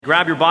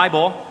Grab your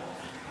Bible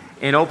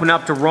and open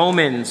up to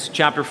Romans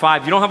chapter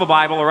 5. If you don't have a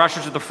Bible, our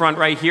ushers at the front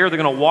right here,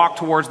 they're going to walk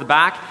towards the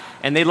back,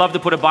 and they'd love to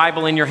put a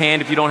Bible in your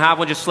hand. If you don't have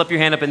one, just slip your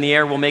hand up in the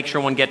air. We'll make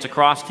sure one gets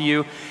across to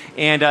you.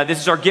 And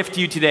this is our gift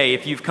to you today.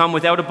 If you've come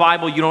without a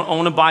Bible, you don't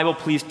own a Bible,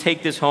 please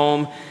take this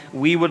home.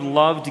 We would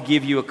love to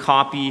give you a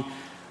copy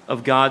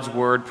of God's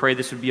Word. Pray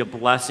this would be a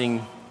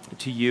blessing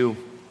to you.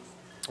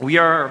 We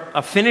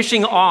are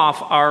finishing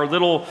off our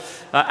little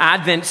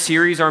Advent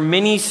series, our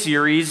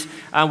mini-series.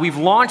 We've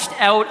launched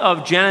out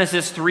of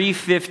Genesis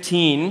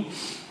 3:15,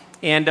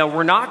 and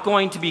we're not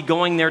going to be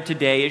going there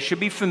today. It should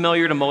be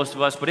familiar to most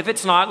of us, but if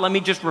it's not, let me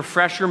just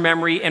refresh your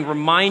memory and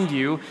remind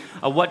you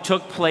of what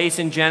took place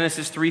in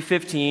Genesis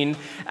 3:15.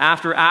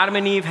 After Adam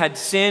and Eve had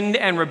sinned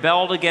and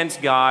rebelled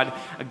against God,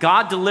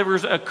 God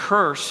delivers a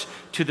curse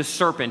to the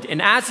serpent.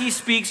 And as he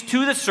speaks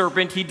to the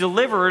serpent, he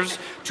delivers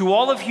to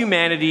all of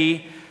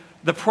humanity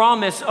the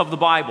promise of the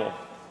Bible,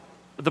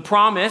 the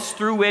promise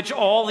through which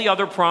all the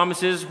other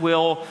promises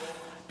will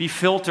be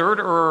filtered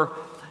or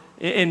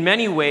in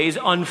many ways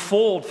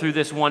unfold through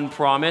this one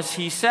promise.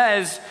 He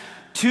says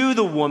to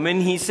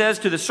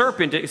the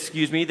serpent,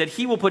 that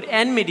he will put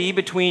enmity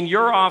between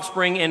your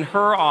offspring and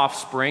her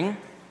offspring,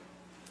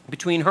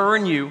 between her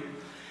and you.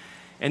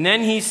 And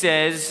then he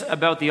says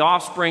about the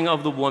offspring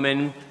of the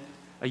woman,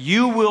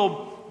 you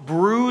will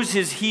bruise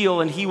his heel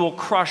and he will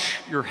crush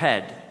your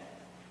head.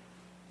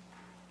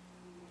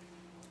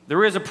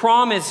 There is a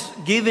promise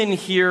given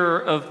here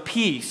of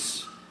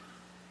peace,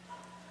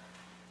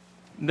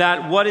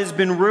 that what has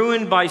been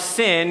ruined by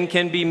sin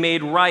can be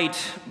made right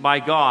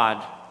by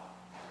God.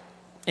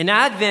 And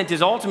Advent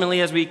is ultimately,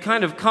 as we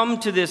kind of come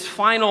to this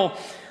final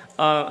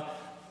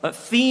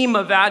theme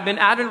of Advent,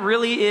 Advent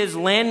really is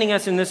landing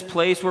us in this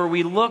place where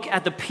we look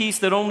at the peace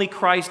that only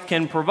Christ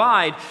can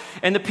provide.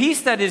 And the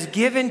peace that is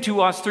given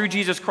to us through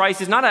Jesus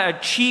Christ is not a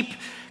cheap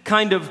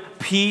kind of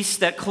peace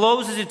that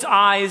closes its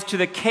eyes to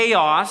the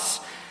chaos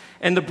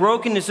and the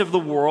brokenness of the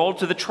world,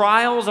 to the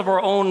trials of our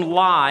own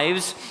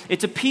lives.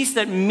 It's a peace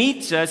that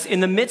meets us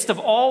in the midst of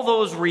all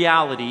those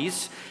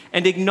realities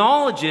and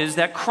acknowledges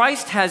that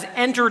Christ has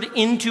entered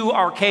into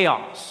our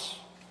chaos.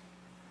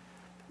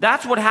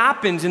 That's what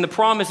happens in the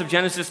promise of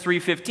Genesis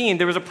 3:15.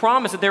 There is a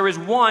promise that there is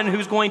one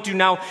who's going to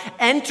now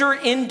enter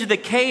into the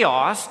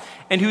chaos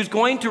and who's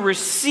going to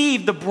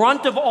receive the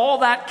brunt of all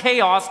that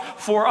chaos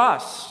for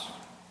us.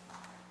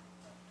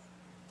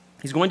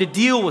 He's going to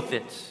deal with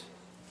it.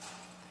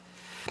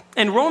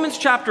 And Romans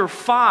chapter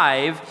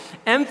 5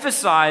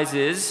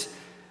 emphasizes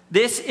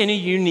this in a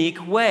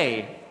unique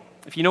way.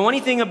 If you know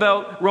anything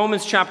about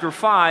Romans chapter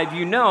 5,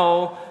 you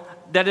know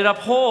that it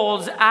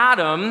upholds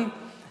Adam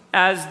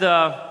as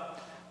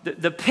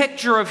the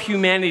picture of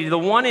humanity, the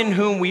one in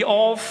whom we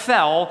all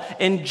fell,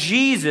 and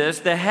Jesus,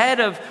 the head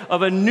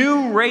of a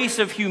new race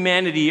of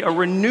humanity,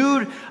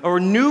 a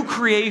new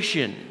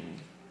creation.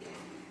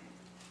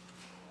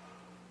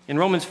 In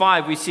Romans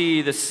 5, we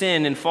see the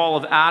sin and fall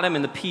of Adam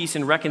and the peace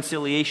and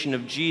reconciliation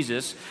of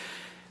Jesus.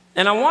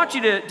 And I want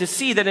you to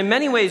see that in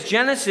many ways,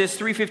 Genesis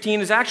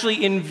 3:15 is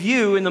actually in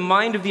view in the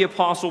mind of the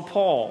Apostle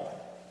Paul.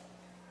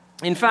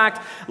 In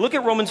fact, look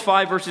at Romans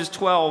 5, verses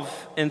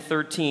 12 and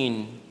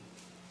 13.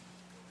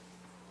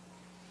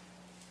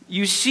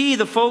 You see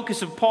the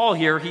focus of Paul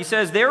here. He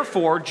says,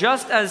 therefore,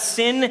 just as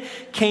sin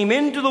came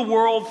into the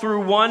world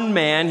through one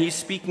man, he's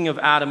speaking of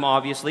Adam,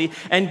 obviously,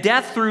 and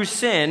death through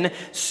sin,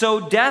 so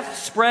death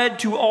spread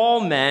to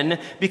all men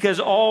because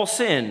all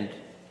sinned.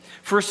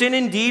 For sin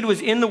indeed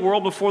was in the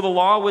world before the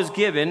law was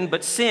given,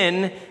 but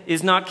sin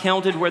is not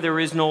counted where there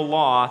is no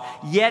law.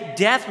 Yet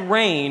death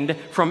reigned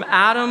from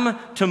Adam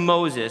to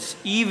Moses,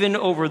 even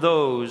over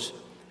those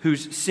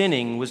whose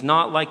sinning was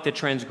not like the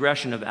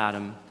transgression of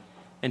Adam,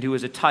 and who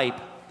was a type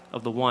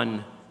of the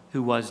one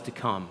who was to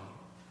come.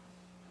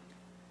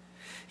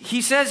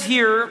 He says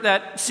here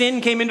that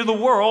sin came into the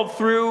world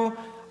through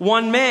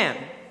one man.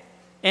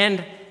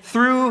 And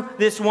through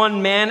this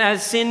one man,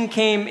 as sin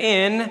came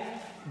in,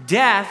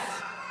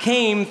 death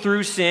came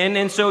through sin,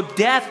 and so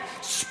death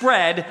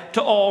spread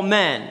to all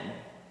men.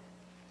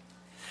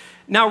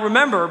 Now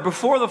remember,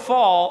 before the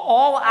fall,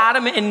 all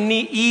Adam and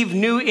Eve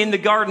knew in the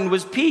garden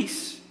was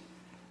peace.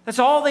 That's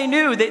all they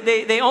knew.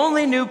 They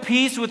only knew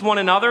peace with one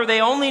another.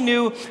 They only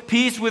knew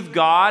peace with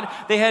God.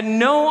 They had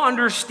no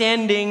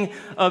understanding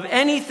of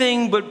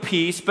anything but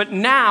peace. But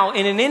now,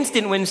 in an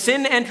instant, when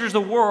sin enters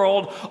the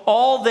world,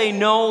 all they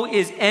know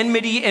is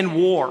enmity and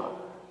war.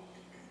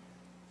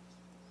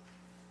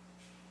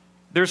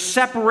 There's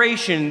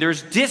separation,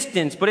 there's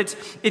distance, but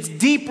it's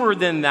deeper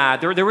than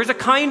that. There is a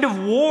kind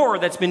of war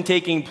that's been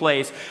taking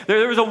place.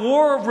 There was a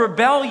war of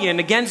rebellion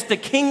against the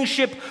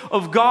kingship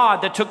of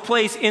God that took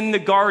place in the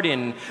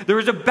garden. There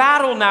is a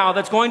battle now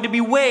that's going to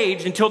be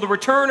waged until the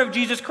return of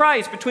Jesus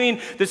Christ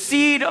between the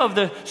seed of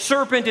the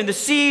serpent and the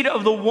seed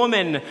of the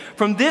woman.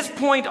 From this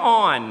point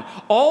on,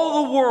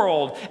 all the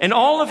world and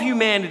all of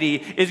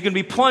humanity is going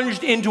to be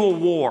plunged into a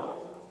war.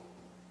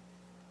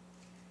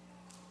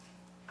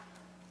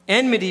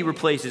 Enmity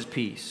replaces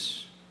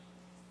peace.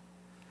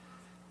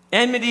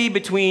 Enmity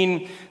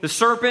between the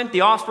serpent,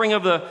 the offspring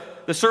of the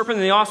serpent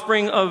and the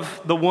offspring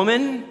of the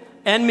woman,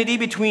 enmity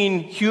between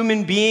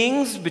human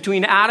beings,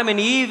 between Adam and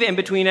Eve, and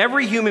between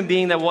every human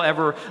being that will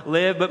ever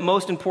live, but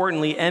most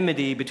importantly,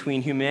 enmity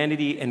between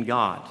humanity and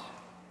God.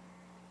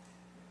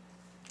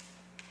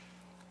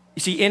 You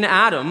see, in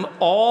Adam,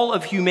 all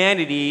of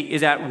humanity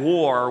is at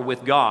war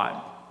with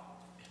God.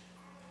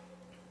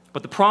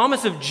 But the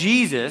promise of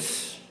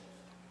Jesus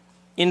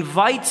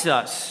invites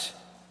us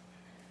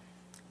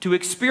to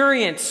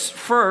experience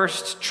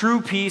first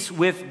true peace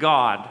with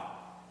God.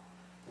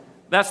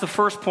 That's the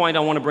first point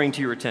I want to bring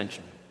to your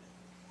attention.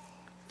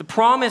 The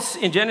promise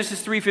in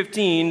Genesis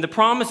 3:15, the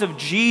promise of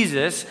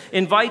Jesus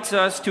invites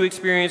us to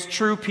experience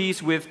true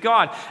peace with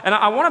God. And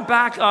I want to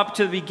back up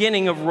to the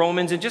beginning of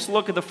Romans and just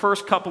look at the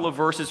first couple of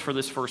verses for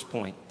this first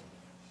point.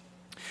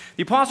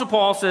 The Apostle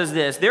Paul says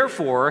this,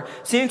 "Therefore,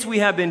 since we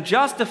have been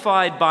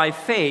justified by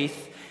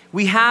faith,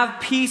 we have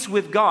peace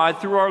with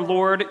God through our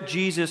Lord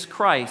Jesus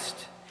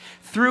Christ.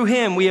 Through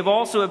him we have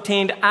also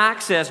obtained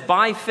access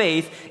by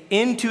faith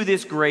into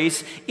this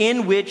grace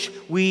in which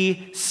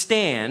we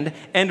stand,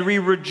 and we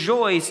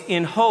rejoice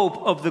in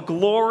hope of the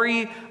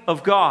glory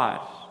of God."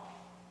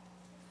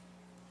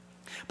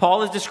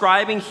 Paul is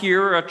describing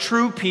here a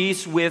true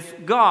peace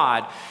with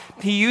God.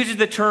 He uses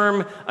the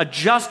term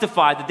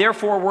justified, that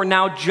therefore we're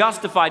now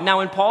justified. Now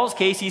in Paul's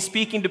case, he's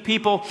speaking to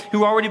people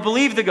who already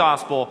believe the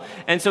gospel.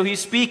 And so he's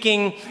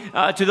speaking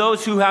to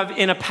those who have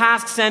in a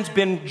past sense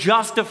been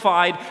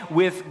justified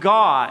with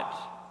God.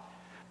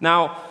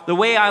 Now, the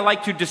way I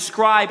like to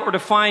describe or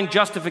define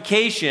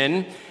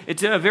justification,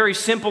 it's a very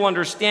simple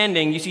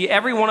understanding. You see,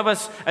 every one of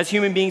us as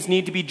human beings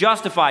need to be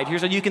justified.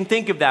 Here's how you can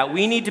think of that.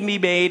 We need to be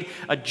made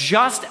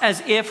just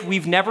as if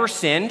we've never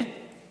sinned,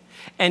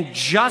 and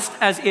just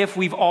as if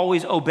we've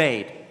always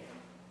obeyed.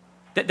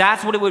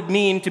 That's what it would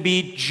mean to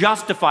be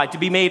justified, to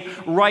be made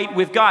right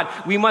with God.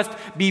 We must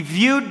be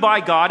viewed by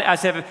God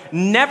as have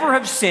never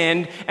have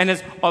sinned and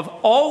as have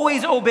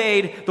always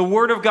obeyed the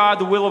word of God,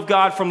 the will of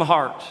God from the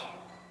heart.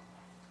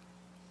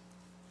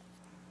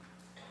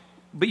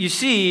 But you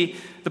see,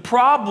 the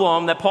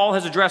problem that Paul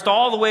has addressed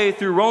all the way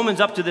through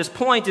Romans up to this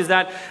point is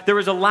that there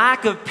is a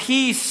lack of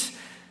peace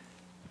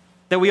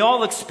that we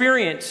all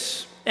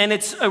experience. And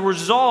it's a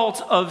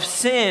result of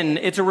sin.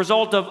 It's a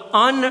result of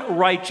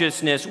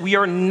unrighteousness. We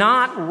are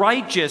not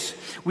righteous.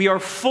 We are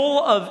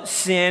full of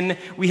sin.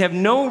 We have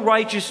no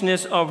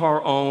righteousness of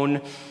our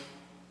own.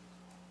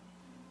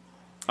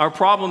 Our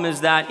problem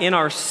is that in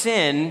our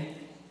sin,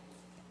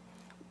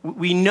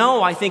 we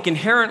know, I think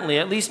inherently,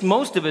 at least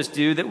most of us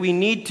do, that we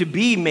need to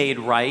be made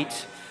right.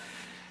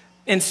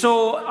 And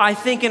so I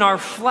think in our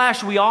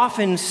flesh, we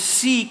often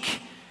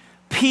seek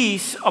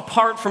peace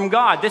apart from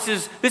God. This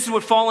is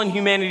what fallen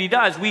humanity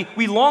does.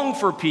 We long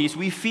for peace.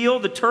 We feel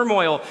the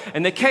turmoil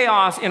and the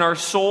chaos in our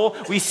soul.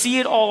 We see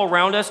it all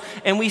around us,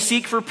 and we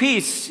seek for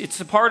peace. It's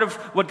a part of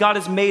what God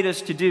has made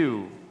us to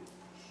do.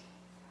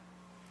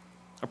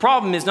 The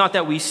problem is not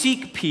that we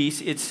seek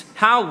peace, it's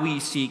how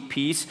we seek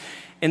peace.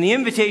 And the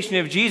invitation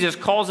of Jesus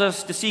calls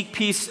us to seek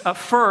peace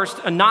first,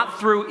 and not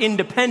through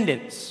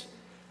independence.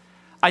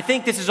 I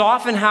think this is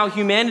often how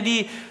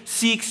humanity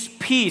seeks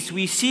peace.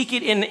 We seek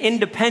it in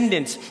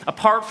independence,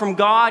 apart from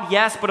God,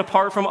 yes, but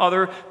apart from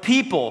other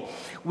people.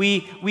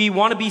 We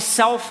want to be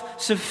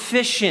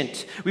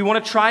self-sufficient. We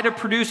want to try to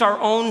produce our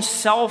own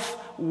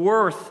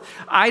self-worth.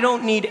 I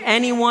don't need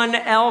anyone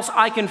else.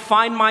 I can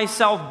find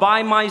myself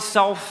by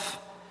myself.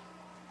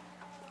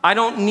 I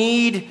don't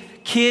need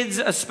kids,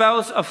 a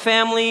spouse, a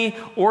family,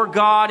 or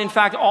God. In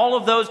fact, all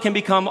of those can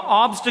become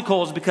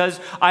obstacles because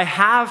I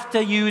have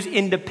to use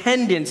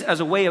independence as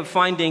a way of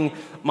finding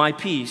my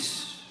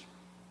peace.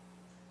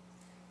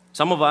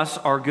 Some of us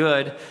are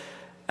good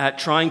at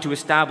trying to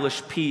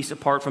establish peace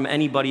apart from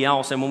anybody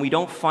else, and when we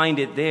don't find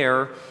it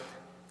there,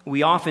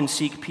 we often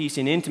seek peace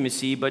in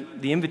intimacy,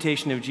 but the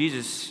invitation of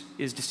Jesus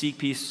is to seek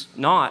peace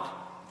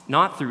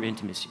not through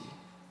intimacy.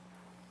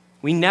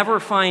 We never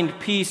find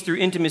peace through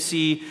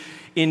intimacy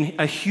in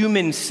a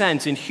human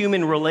sense, in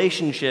human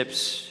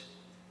relationships.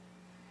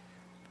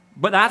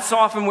 But that's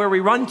often where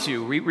we run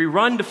to. We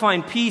run to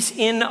find peace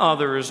in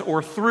others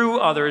or through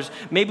others.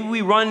 Maybe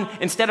we run,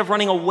 instead of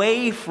running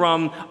away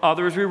from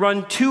others, we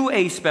run to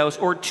a spouse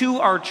or to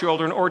our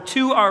children or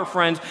to our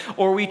friends,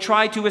 or we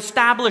try to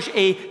establish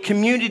a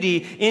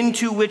community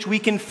into which we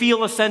can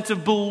feel a sense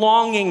of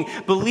belonging,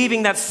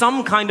 believing that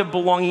some kind of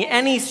belonging,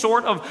 any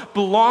sort of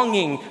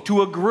belonging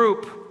to a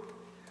group,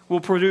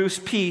 will produce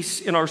peace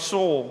in our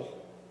soul.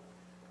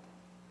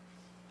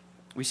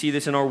 We see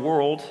this in our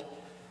world,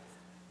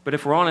 but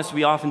if we're honest,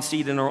 we often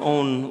see it in our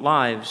own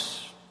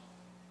lives.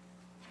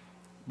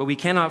 But we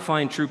cannot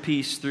find true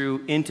peace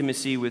through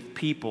intimacy with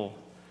people.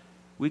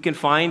 We can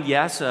find,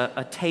 yes,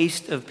 a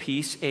taste of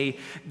peace, a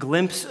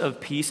glimpse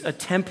of peace, a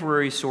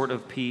temporary sort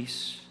of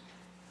peace.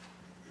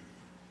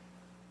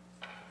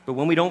 But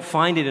when we don't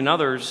find it in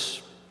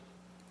others,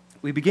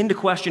 we begin to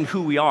question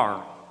who we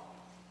are,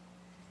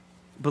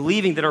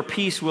 believing that our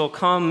peace will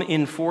come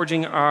in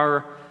forging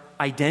our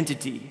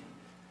identity.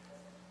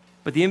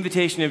 But the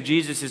invitation of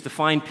Jesus is to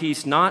find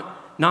peace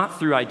not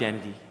through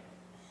identity,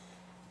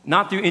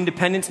 Not through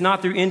independence,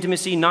 not through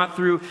intimacy, not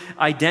through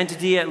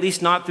identity, at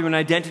least not through an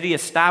identity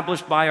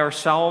established by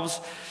ourselves.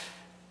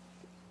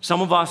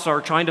 Some of us are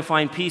trying to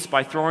find peace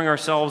by throwing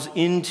ourselves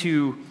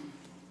into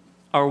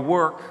our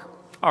work,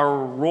 our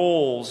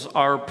roles,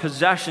 our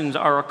possessions,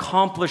 our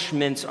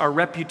accomplishments, our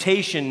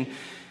reputation.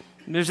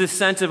 There's this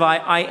sense of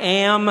I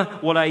am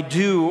what I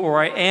do,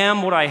 or I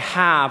am what I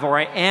have, or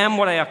I am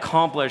what I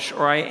accomplish,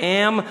 or I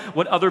am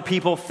what other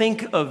people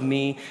think of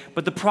me.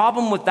 But the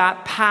problem with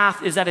that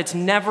path is that it's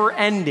never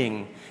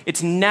ending.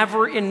 It's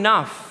never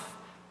enough.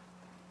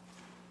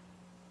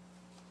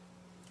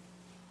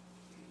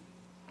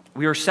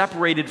 We are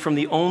separated from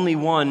the only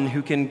one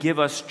who can give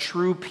us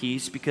true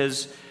peace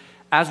because,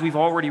 as we've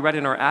already read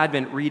in our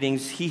Advent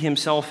readings, he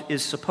himself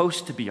is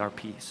supposed to be our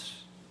peace.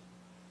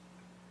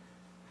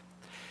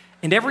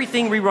 And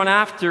everything we run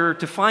after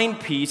to find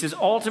peace is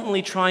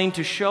ultimately trying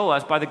to show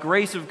us, by the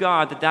grace of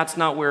God, that that's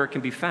not where it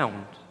can be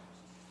found.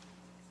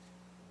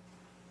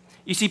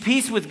 You see,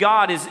 peace with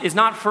God is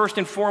not first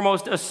and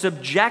foremost a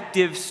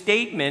subjective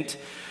statement,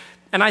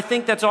 and I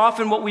think that's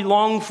often what we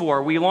long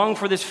for. We long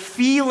for this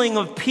feeling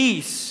of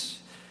peace.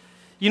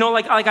 You know,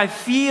 like I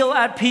feel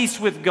at peace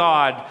with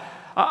God.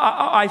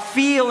 I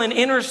feel an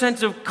inner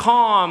sense of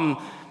calm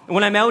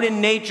when I'm out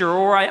in nature,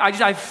 or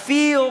I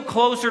feel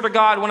closer to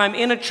God when I'm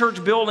in a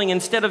church building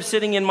instead of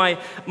sitting in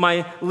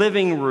my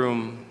living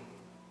room.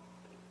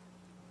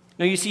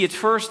 Now, you see, it's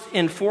first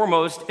and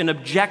foremost an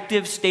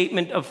objective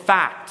statement of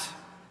fact.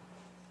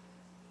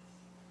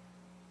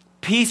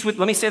 Let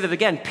me say that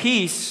again,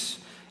 peace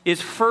is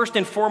first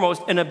and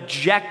foremost an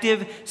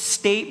objective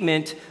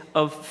statement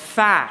of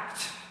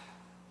fact.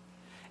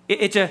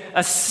 It's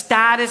a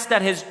status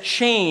that has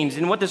changed.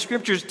 And what the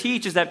scriptures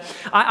teach is that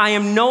I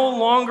am no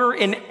longer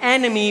an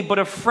enemy, but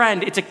a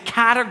friend. It's a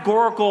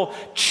categorical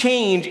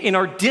change in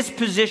our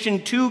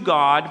disposition to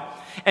God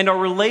and our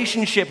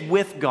relationship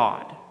with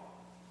God.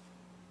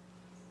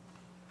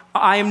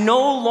 I am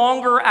no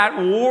longer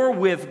at war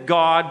with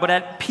God, but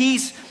at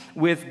peace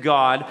with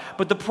God.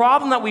 But the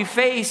problem that we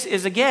face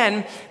is,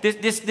 again,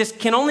 this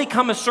can only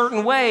come a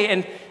certain way.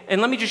 And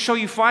let me just show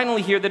you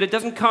finally here that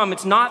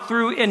it's not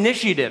through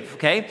initiative,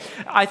 okay?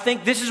 I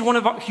think this is one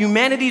of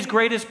humanity's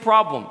greatest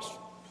problems.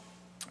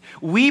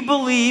 We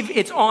believe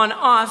it's on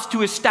us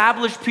to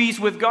establish peace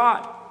with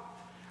God.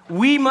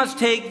 We must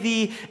take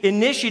the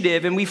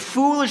initiative, and we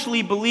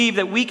foolishly believe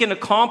that we can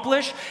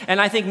accomplish,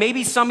 and I think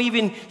maybe some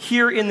even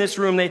here in this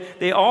room,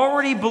 they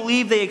already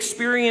believe they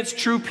experience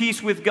true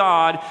peace with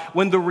God,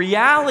 when the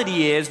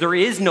reality is there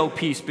is no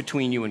peace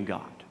between you and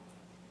God.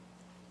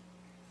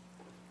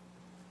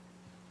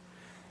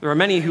 There are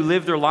many who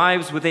live their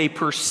lives with a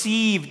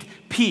perceived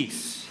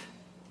peace,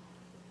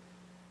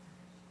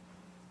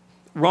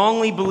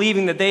 wrongly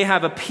believing that they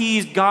have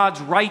appeased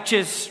God's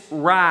righteous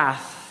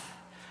wrath,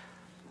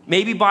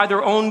 maybe by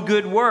their own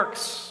good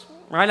works.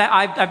 Right?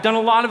 I've done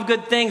a lot of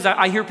good things.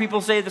 I hear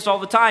people say this all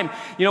the time.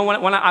 You know,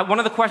 one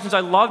of the questions I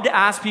love to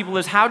ask people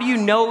is, how do you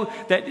know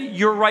that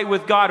you're right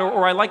with God?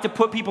 Or I like to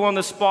put people on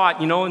the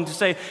spot, you know, and to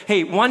say,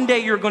 hey, one day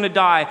you're going to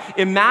die.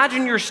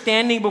 Imagine you're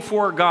standing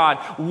before God.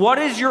 What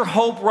is your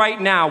hope right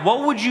now?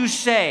 What would you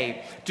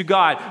say to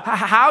God?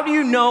 How do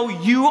you know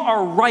you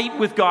are right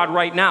with God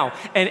right now?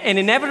 And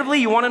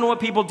inevitably, you want to know what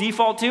people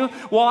default to?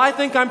 Well, I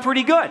think I'm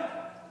pretty good.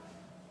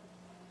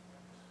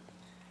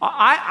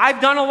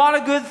 I've done a lot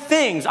of good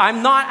things.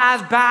 I'm not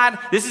as bad.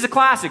 This is a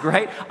classic,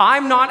 right?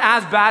 I'm not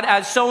as bad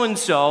as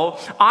so-and-so.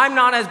 I'm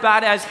not as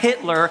bad as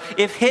Hitler.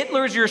 If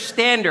Hitler's your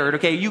standard,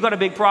 okay, you got a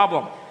big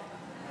problem.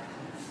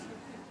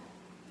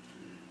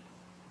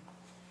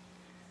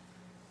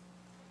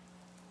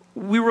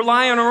 We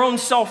rely on our own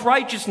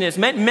self-righteousness.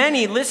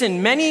 Many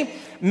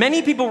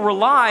people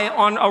rely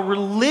on a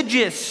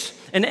religious,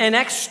 an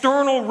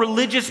external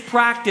religious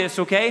practice,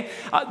 okay?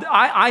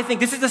 I think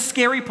this is the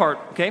scary part,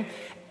 okay?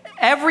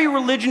 Every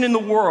religion in the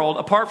world,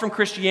 apart from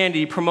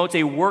Christianity, promotes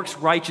a works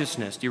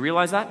righteousness. Do you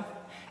realize that?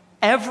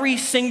 Every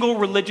single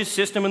religious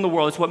system in the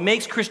world. It's what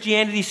makes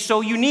Christianity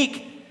so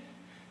unique.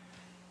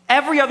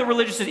 Every other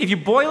religious system, if you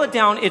boil it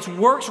down, it's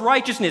works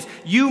righteousness.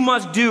 You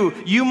must do,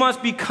 you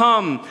must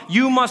become,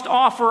 you must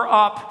offer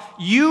up,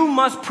 you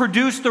must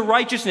produce the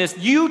righteousness.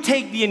 You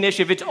take the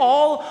initiative. It's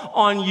all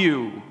on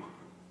you.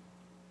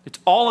 It's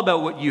all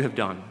about what you have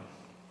done.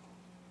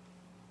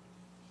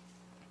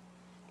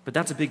 But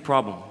that's a big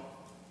problem.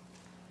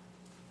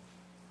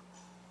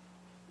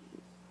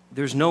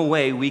 There's no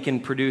way we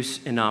can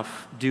produce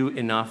enough, do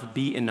enough,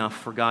 be enough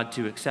for God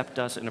to accept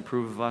us and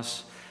approve of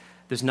us.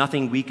 There's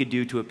nothing we could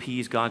do to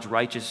appease God's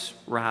righteous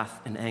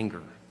wrath and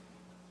anger.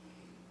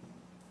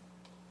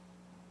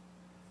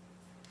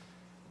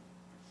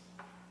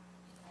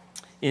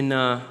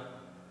 At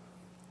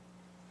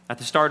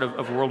the start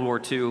of World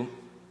War II,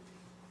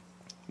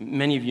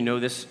 many of you know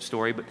this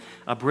story, but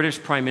a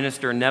British Prime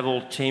Minister,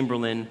 Neville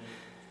Chamberlain,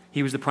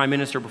 he was the Prime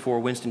Minister before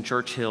Winston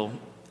Churchill.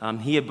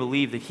 He had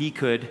believed that he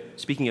could,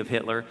 speaking of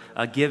Hitler,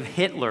 give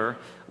Hitler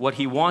what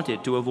he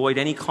wanted to avoid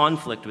any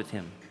conflict with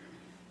him.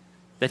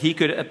 That he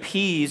could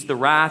appease the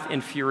wrath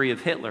and fury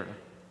of Hitler.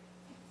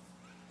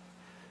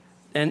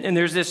 And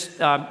there's this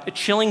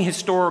chilling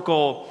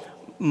historical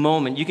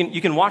moment.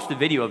 You can watch the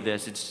video of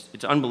this.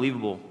 It's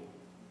unbelievable.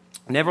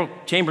 Neville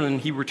Chamberlain,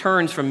 he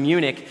returns from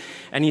Munich,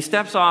 and he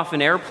steps off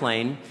an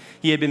airplane.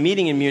 He had been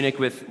meeting in Munich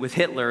with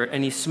Hitler,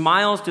 and he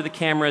smiles to the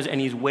cameras,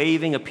 and he's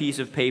waving a piece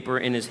of paper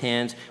in his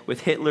hands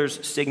with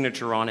Hitler's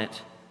signature on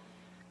it,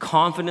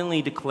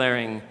 confidently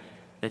declaring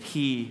that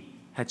he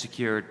had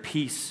secured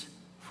peace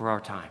for our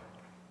time.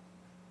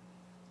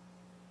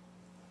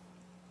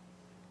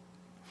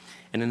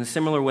 And in a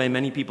similar way,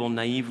 many people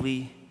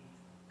naively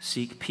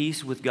seek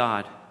peace with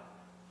God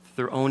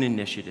through their own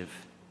initiative.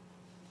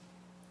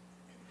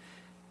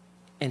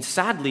 And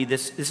sadly,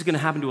 this is going to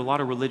happen to a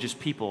lot of religious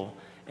people.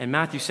 And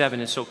Matthew 7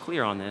 is so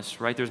clear on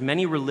this, right? There's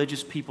many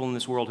religious people in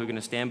this world who are going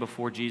to stand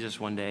before Jesus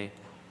one day.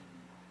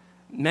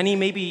 Many,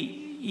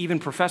 maybe even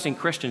professing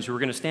Christians, who are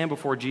going to stand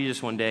before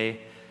Jesus one day,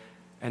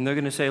 and they're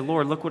going to say,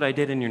 Lord, look what I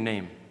did in your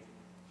name.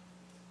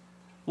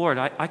 Lord,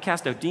 I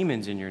cast out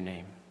demons in your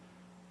name.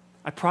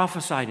 I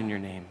prophesied in your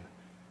name.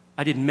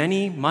 I did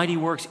many mighty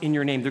works in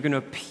your name. They're going to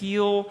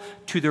appeal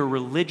to their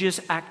religious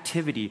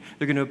activity.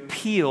 They're going to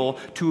appeal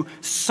to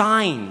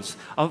signs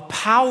of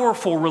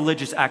powerful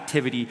religious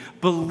activity,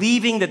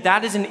 believing that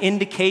that is an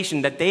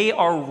indication that they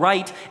are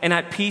right and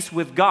at peace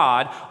with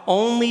God,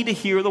 only to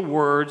hear the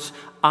words,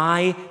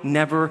 I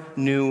never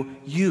knew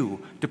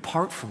you.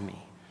 Depart from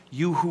me,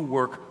 you who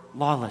work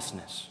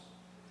lawlessness.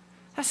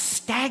 That's a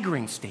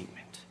staggering statement.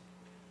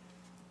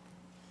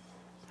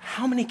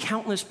 How many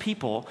countless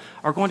people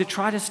are going to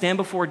try to stand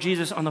before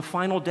Jesus on the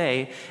final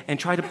day and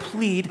try to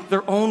plead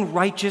their own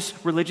righteous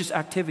religious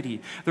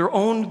activity, their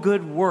own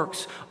good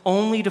works,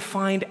 only to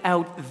find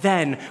out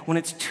then, when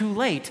it's too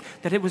late,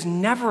 that it was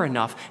never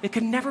enough. It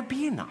could never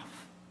be enough.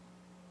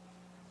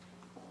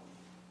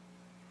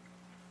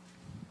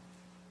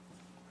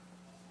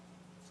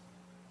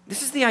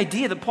 This is the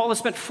idea that Paul has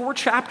spent 4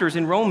 chapters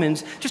in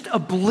Romans just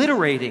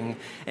obliterating.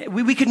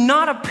 We could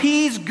not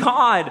appease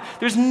God.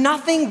 There's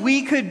nothing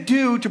we could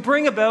do to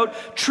bring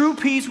about true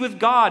peace with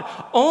God.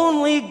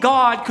 Only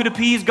God could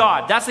appease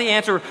God. That's the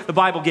answer the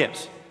Bible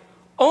gives.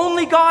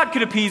 Only God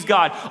could appease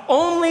God.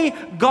 Only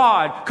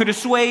God could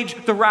assuage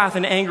the wrath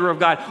and anger of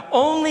God.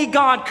 Only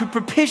God could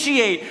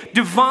propitiate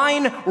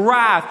divine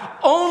wrath.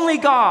 Only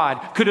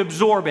God could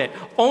absorb it.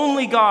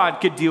 Only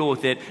God could deal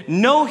with it.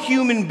 No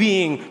human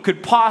being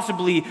could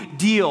possibly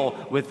deal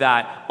with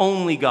that.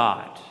 Only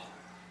God.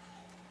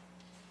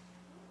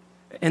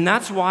 And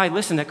that's why,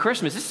 listen, at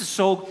Christmas, this is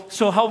so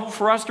helpful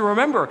for us to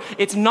remember.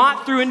 It's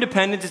not through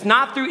independence. It's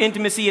not through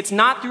intimacy. It's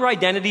not through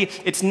identity.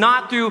 It's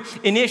not through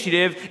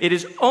initiative. It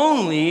is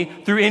only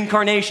through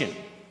incarnation.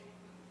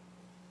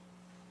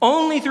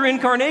 Only through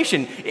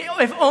incarnation.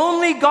 If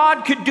only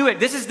God could do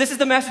it. This is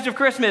the message of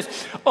Christmas.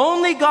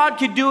 Only God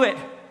could do it.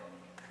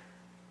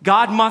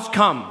 God must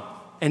come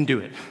and do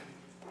it.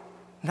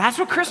 That's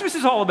what Christmas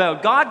is all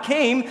about. God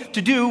came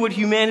to do what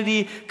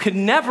humanity could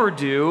never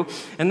do,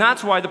 and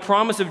that's why the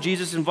promise of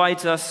Jesus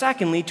invites us,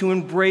 secondly, to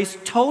embrace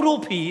total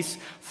peace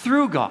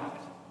through God.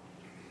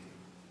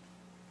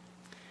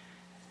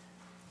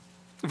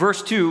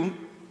 Verse 2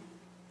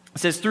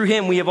 says, through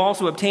him we have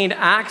also obtained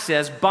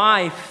access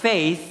by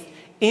faith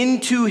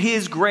into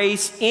his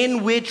grace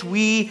in which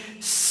we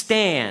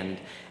stand,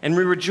 and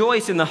we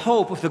rejoice in the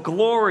hope of the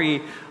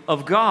glory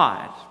of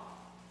God.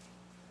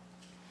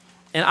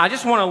 And I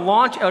just want to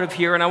launch out of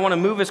here, and I want to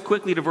move us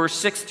quickly to verse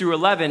 6 through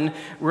 11,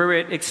 where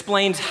it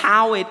explains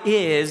how it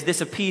is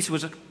this peace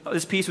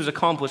was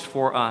accomplished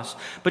for us.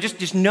 But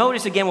just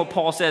notice again what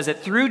Paul says,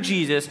 that through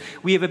Jesus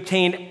we have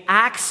obtained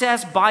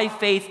access by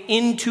faith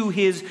into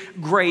his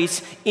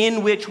grace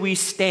in which we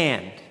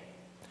stand.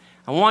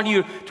 I want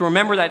you to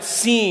remember that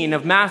scene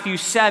of Matthew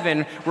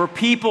 7 where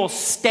people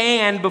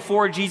stand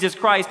before Jesus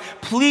Christ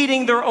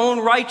pleading their own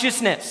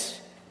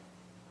righteousness.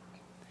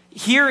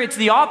 Here it's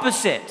the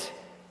opposite.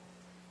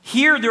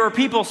 Here there are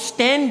people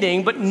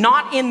standing, but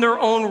not in their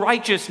own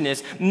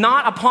righteousness,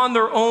 not upon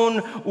their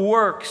own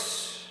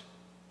works.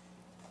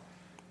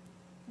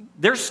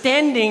 They're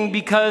standing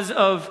because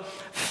of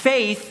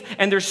faith,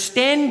 and they're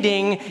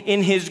standing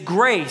in his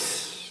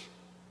grace.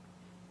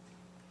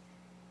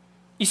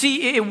 You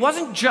see, it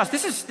wasn't just,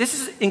 this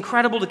is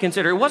incredible to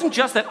consider. It wasn't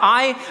just that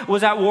I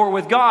was at war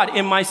with God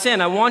in my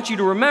sin. I want you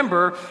to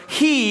remember,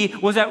 he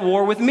was at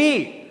war with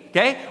me,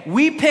 okay?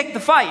 We picked the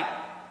fight.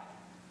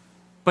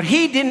 But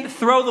he didn't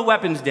throw the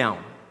weapons down.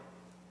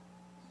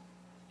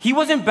 He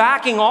wasn't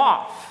backing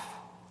off.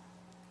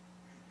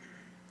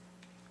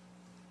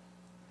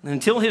 And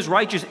until his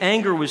righteous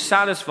anger was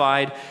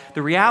satisfied,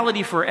 the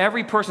reality for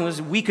every person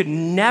is we could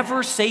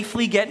never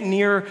safely get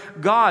near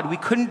God. We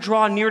couldn't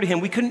draw near to him.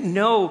 We couldn't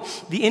know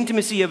the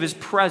intimacy of his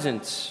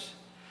presence.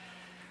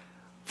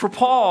 For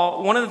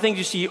Paul, one of the things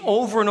you see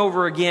over and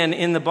over again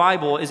in the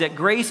Bible is that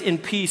grace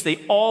and peace,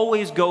 they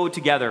always go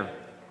together.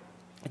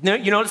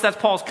 You notice that's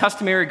Paul's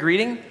customary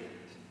greeting?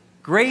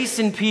 Grace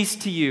and peace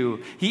to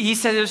you. He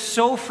says it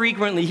so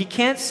frequently, he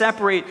can't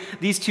separate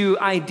these two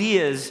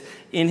ideas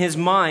in his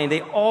mind.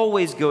 They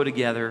always go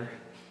together.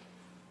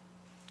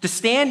 To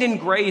stand in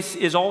grace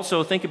is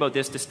also, think about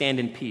this, to stand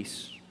in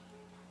peace.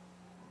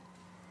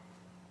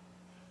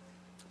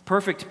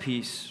 Perfect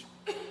peace,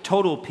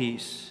 total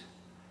peace,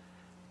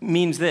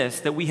 means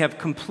this, that we have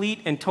complete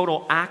and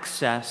total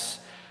access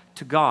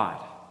to God.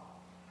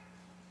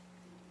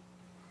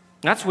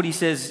 That's what he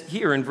says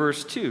here in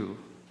verse 2.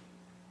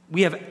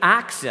 We have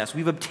access.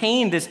 We've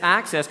obtained this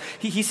access.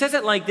 He says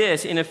it like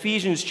this in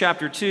Ephesians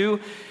chapter 2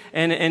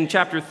 and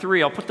chapter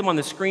 3. I'll put them on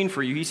the screen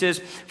for you. He says,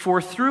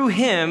 "For through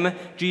him,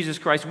 Jesus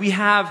Christ, we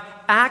have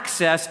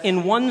access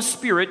in one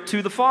Spirit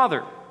to the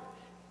Father."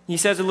 He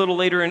says a little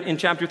later in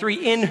chapter 3,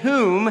 "In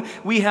whom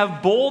we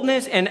have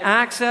boldness and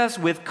access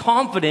with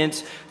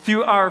confidence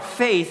through our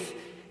faith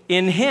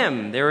in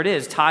him." There it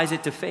is, ties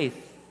it to faith.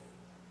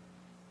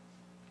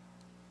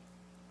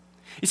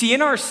 You see,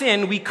 in our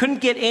sin, we couldn't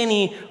get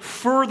any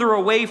further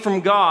away from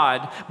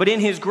God, but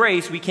in his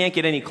grace, we can't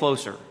get any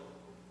closer.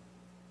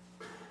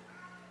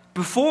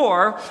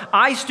 Before,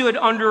 I stood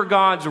under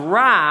God's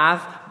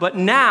wrath, but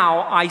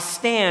now I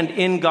stand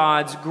in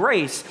God's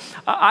grace.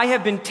 I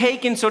have been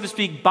taken, so to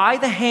speak, by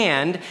the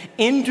hand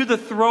into the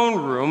throne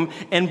room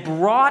and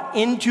brought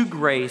into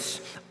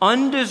grace,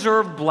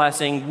 undeserved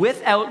blessing,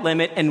 without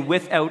limit and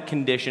without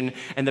condition.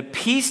 And the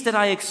peace that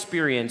I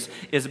experience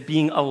is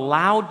being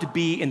allowed to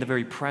be in the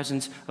very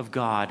presence of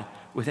God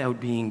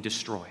without being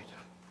destroyed.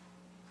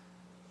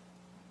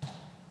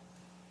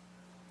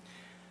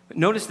 But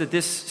notice that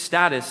this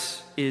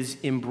status is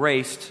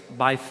embraced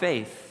by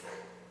faith.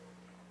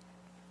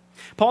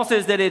 Paul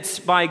says that it's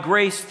by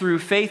grace through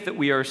faith that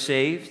we are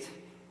saved.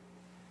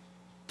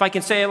 If I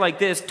can say it like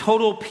this,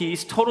 total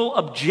peace, total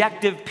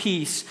objective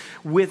peace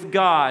with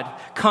God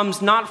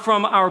comes not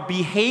from our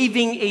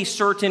behaving a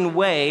certain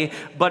way,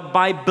 but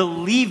by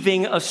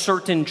believing a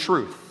certain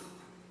truth.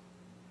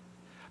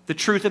 The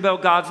truth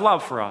about God's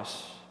love for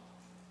us.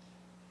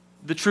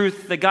 The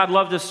truth that God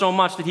loved us so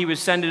much that he would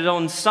send his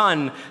own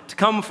son to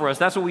come for us.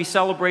 That's what we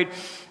celebrate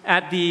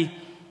at the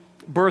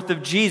birth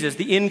of Jesus.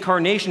 The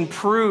incarnation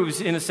proves,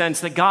 in a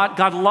sense, that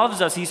God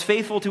loves us. He's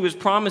faithful to his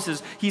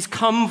promises. He's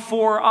come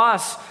for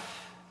us.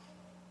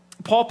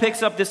 Paul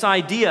picks up this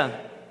idea.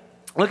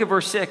 Look at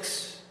verse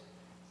 6.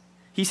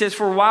 He says,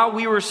 "For while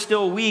we were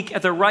still weak,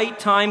 at the right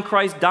time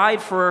Christ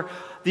died for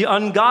the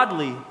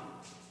ungodly.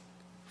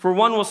 For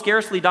one will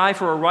scarcely die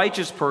for a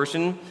righteous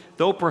person,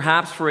 though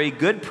perhaps for a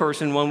good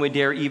person one would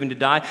dare even to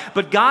die.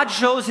 But God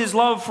shows his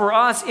love for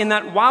us in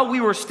that while we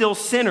were still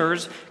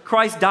sinners,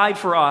 Christ died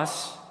for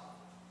us.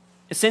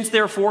 Since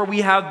therefore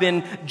we have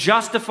been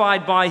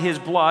justified by his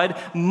blood,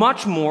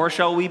 much more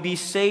shall we be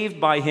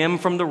saved by him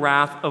from the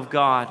wrath of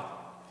God.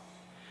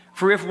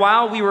 For if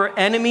while we were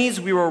enemies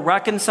we were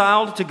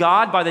reconciled to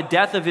God by the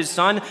death of his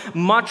Son,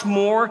 much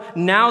more,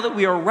 now that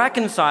we are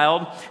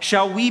reconciled,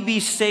 shall we be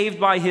saved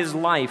by his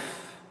life.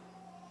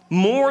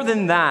 More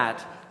than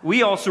that,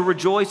 we also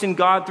rejoice in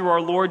God through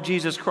our Lord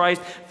Jesus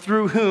Christ,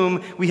 through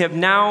whom we have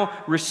now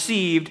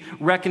received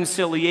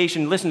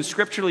reconciliation." Listen,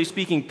 scripturally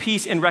speaking,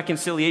 peace and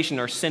reconciliation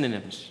are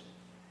synonyms.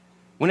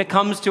 When it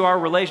comes to our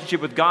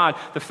relationship with God,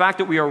 the fact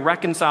that we are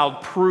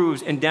reconciled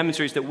proves and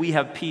demonstrates that we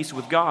have peace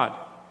with God.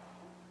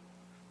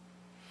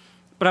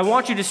 But I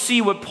want you to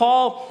see what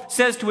Paul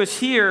says to us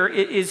here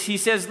is he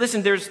says,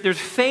 listen, there's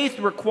faith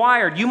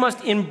required. You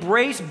must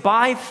embrace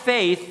by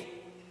faith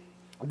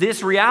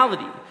this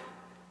reality.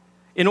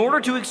 In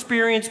order to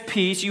experience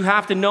peace, you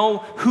have to know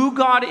who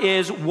God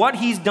is, what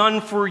he's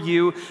done for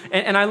you.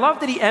 And I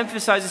love that he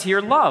emphasizes here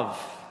love.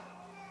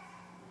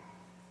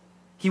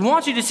 He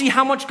wants you to see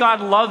how much God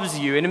loves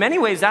you. And in many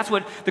ways, that's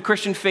what the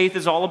Christian faith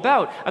is all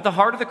about. At the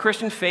heart of the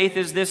Christian faith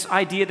is this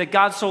idea that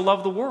God so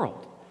loved the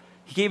world.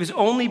 He gave his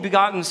only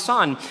begotten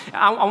Son.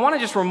 I want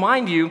to just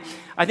remind you,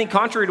 I think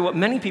contrary to what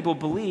many people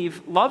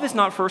believe, love is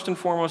not first and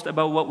foremost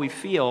about what we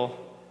feel.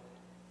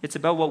 It's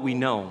about what we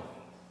know.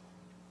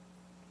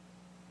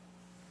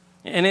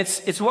 And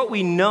it's what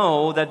we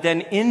know that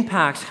then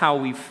impacts how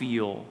we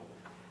feel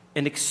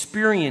and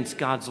experience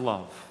God's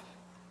love.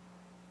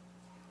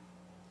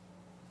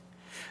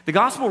 The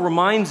gospel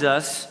reminds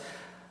us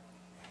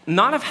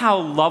not of how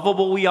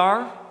lovable we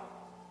are,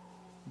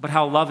 but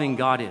how loving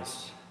God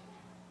is.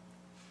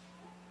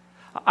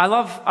 I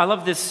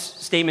love this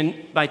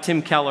statement by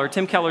Tim Keller.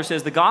 Tim Keller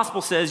says, "The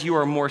gospel says you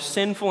are more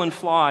sinful and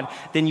flawed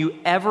than you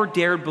ever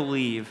dared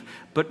believe,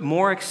 but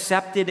more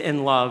accepted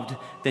and loved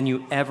than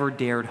you ever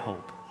dared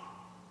hope."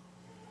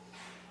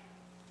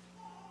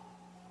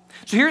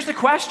 So here's the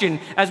question,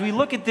 as we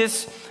look at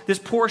this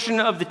portion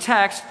of the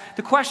text,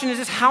 the question is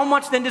this: how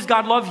much then does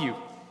God love you?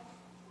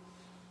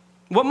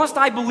 What must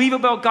I believe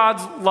about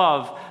God's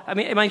love?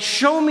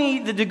 Show me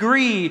the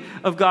degree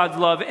of God's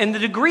love. And the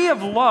degree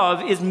of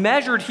love is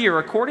measured here,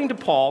 according to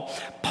Paul,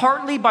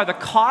 partly by the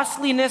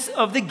costliness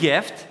of the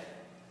gift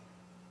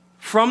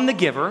from the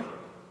giver,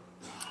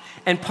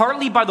 and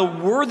partly by the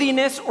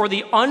worthiness or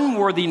the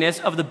unworthiness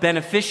of the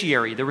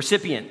beneficiary, the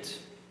recipient.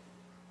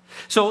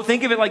 So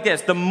think of it like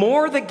this: the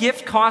more the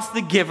gift costs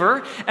the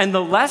giver and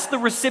the less the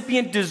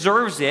recipient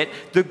deserves it,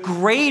 the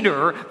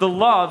greater the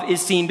love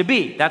is seen to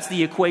be. That's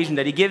the equation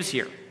that he gives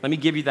here. Let me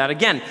give you that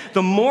again.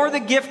 The more the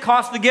gift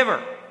costs the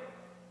giver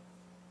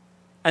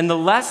and the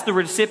less the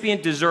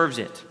recipient deserves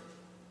it,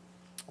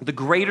 the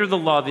greater the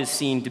love is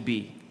seen to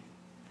be.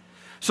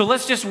 So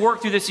let's just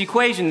work through this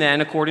equation then,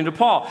 according to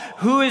Paul.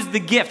 Who is the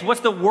gift?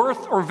 What's the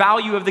worth or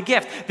value of the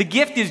gift? The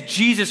gift is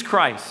Jesus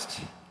Christ.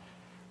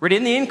 Right?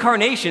 In the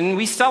incarnation,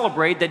 we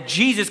celebrate that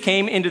Jesus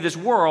came into this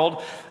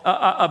world,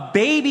 a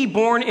baby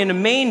born in a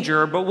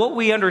manger, but what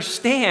we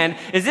understand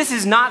is this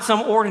is not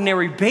some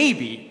ordinary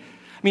baby.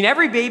 I mean,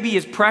 every baby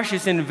is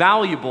precious and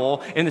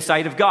valuable in the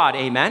sight of God.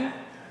 Amen?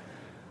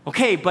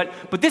 Okay, but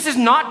this is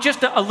not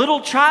just a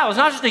little child. It's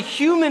not just a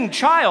human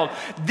child.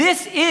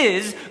 This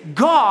is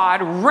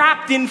God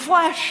wrapped in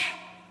flesh.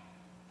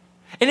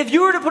 And if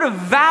you were to put a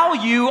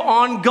value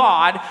on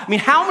God, I mean,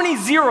 how many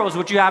zeros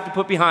would you have to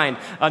put behind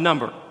a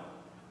number?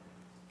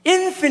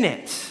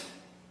 Infinite.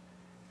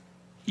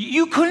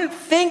 You couldn't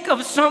think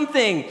of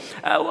something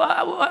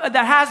that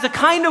has the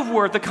kind of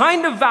worth, the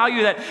kind of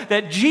value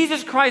that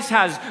Jesus Christ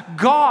has,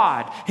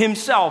 God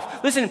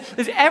himself. Listen,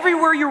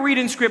 everywhere you read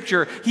in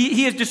Scripture,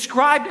 he is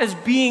described as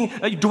being,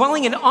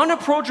 dwelling in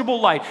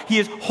unapproachable light. He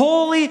is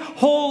holy,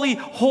 holy,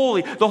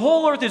 holy. The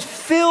whole earth is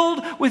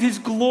filled with his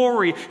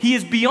glory. He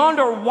is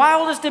beyond our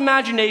wildest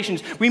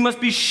imaginations. We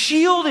must be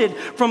shielded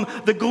from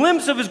the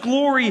glimpse of his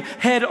glory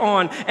head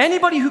on.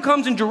 Anybody who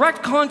comes in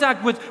direct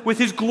contact with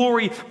his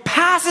glory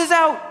passes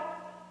out.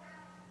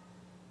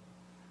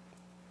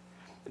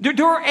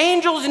 There are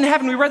angels in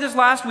heaven. We read this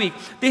last week.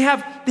 They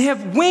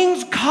have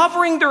wings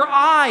covering their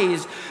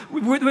eyes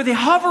where they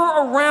hover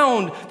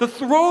around the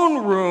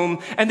throne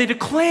room and they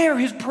declare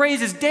his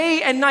praises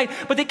day and night,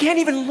 but they can't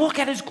even look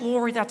at his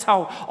glory. That's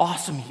how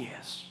awesome he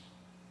is.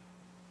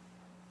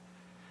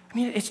 I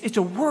mean, it's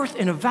a worth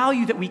and a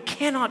value that we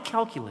cannot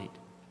calculate.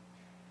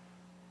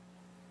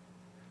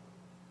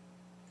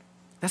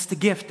 That's the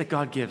gift that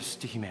God gives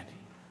to humanity.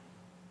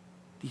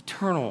 The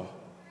eternal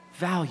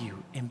value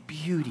and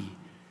beauty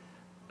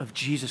of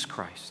Jesus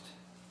Christ.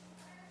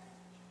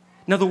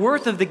 Now, the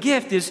worth of the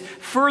gift is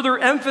further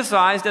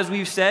emphasized, as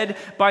we've said,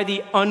 by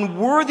the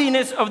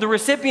unworthiness of the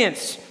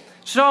recipients.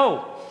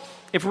 So,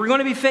 if we're going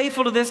to be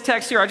faithful to this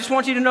text here, I just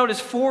want you to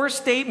notice 4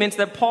 statements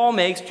that Paul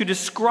makes to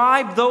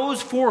describe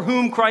those for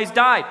whom Christ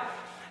died.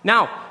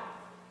 Now,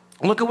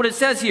 look at what it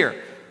says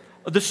here.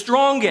 The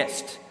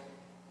strongest,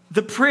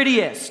 the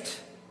prettiest,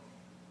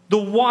 the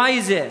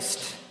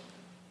wisest.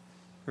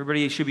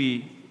 Everybody should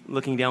be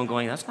looking down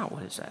going, that's not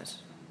what it says.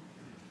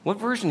 What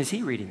version is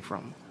he reading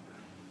from?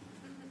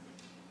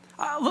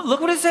 Look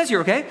what it says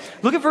here, okay?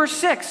 Look at verse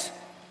 6.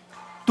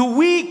 The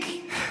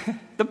weak,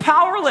 the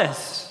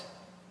powerless.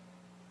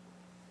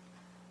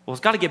 Well,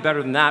 it's got to get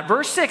better than that.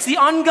 Verse 6, the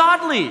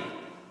ungodly.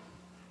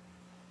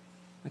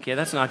 Okay,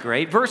 that's not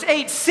great. Verse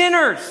 8,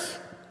 sinners.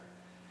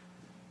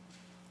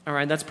 All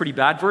right, that's pretty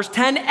bad. Verse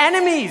 10,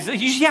 enemies.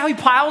 You see how he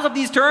piles up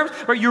these terms?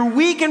 Right, you're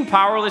weak and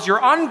powerless,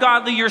 you're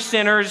ungodly, you're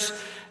sinners,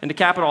 and to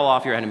cap it all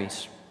off, you're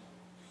enemies.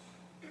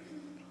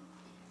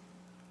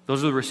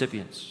 Those are the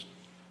recipients.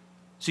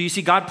 So you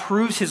see, God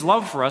proves his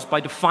love for us by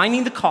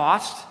defining the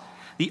cost,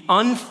 the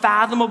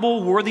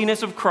unfathomable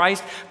worthiness of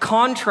Christ,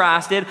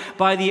 contrasted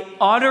by the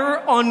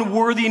utter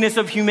unworthiness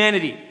of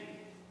humanity.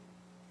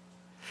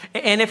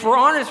 And if we're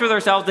honest with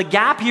ourselves, the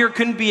gap here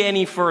couldn't be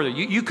any further.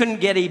 You couldn't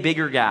get a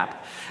bigger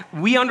gap.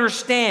 We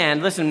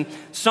understand, listen,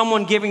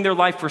 someone giving their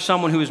life for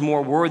someone who is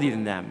more worthy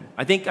than them.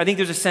 I think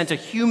there's a sense, a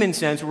human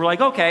sense, where we're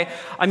like, okay,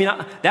 I mean,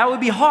 that would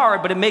be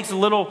hard, but it makes a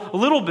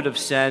little bit of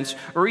sense.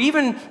 Or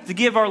even to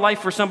give our life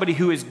for somebody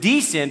who is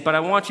decent, but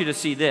I want you to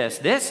see this.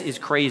 This is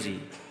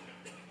crazy.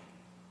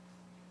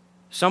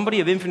 Somebody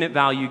of infinite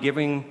value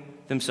giving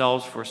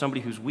themselves for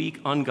somebody who's weak,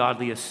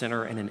 ungodly, a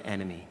sinner, and an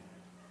enemy.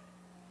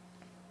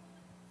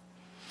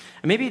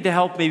 And maybe to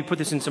help put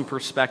this in some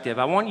perspective,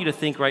 I want you to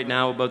think right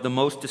now about the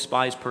most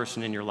despised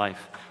person in your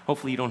life.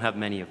 Hopefully you don't have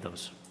many of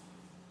those.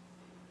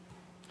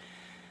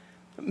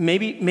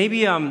 Maybe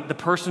the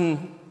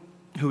person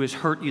who has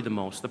hurt you the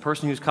most, the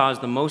person who's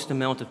caused the most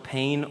amount of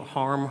pain,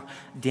 harm,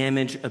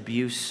 damage,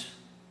 abuse.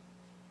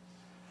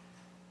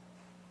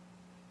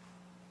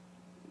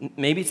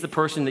 Maybe it's the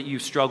person that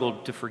you've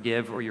struggled to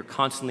forgive, or you're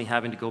constantly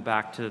having to go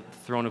back to the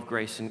throne of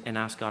grace and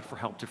ask God for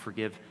help to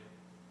forgive.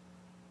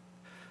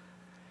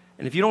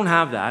 And if you don't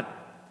have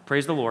that,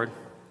 praise the Lord.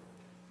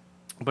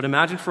 But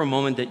imagine for a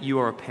moment that you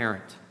are a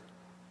parent.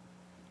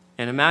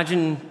 And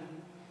imagine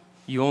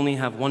you only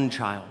have one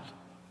child.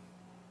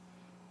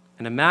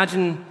 And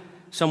imagine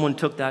someone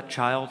took that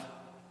child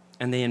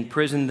and they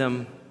imprisoned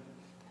them,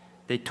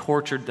 they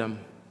tortured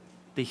them,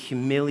 they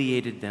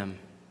humiliated them,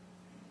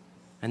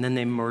 and then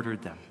they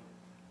murdered them.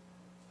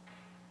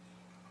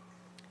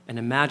 And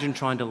imagine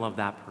trying to love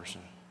that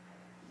person.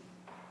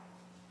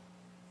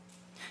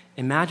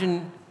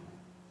 Imagine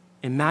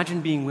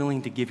being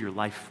willing to give your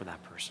life for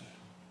that person.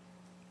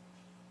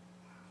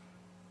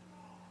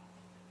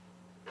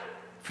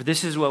 For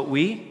this is what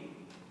we,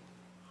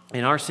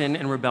 in our sin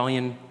and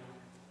rebellion,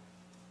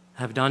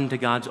 have done to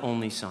God's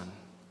only Son.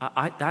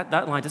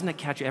 That line, doesn't it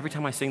catch you every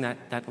time I sing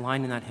that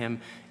line in that hymn?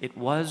 It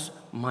was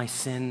my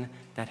sin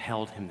that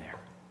held him there.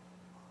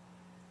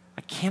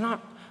 I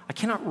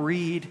cannot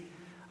read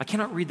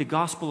the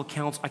gospel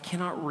accounts. I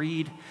cannot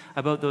read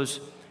about those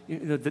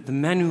the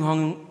men who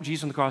hung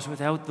Jesus on the cross,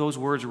 without those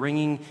words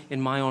ringing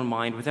in my own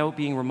mind, without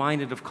being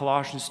reminded of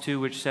Colossians 2,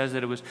 which says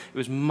that it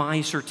was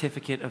my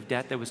certificate of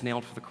debt that was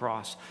nailed to the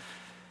cross.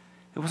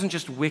 It wasn't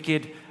just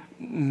wicked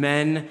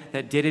men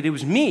that did it. It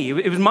was me.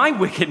 It was my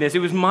wickedness. It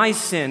was my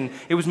sin.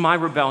 It was my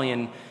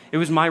rebellion. It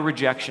was my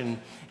rejection.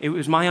 It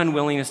was my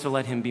unwillingness to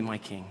let him be my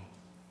king.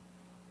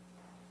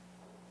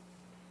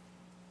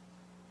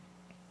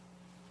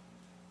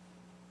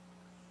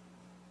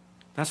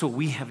 That's what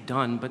we have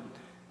done, but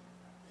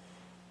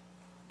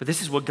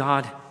this is what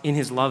God in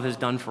his love has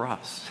done for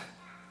us.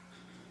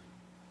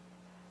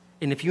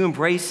 And if you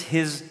embrace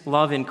his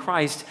love in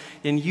Christ,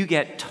 then you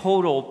get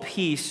total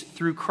peace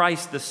through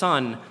Christ the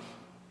Son.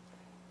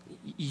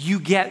 You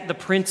get the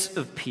Prince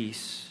of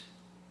Peace.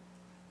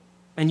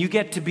 And you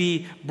get to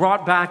be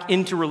brought back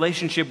into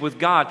relationship with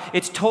God.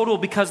 It's total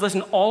because,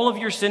 listen, all of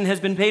your sin has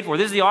been paid for.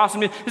 This is the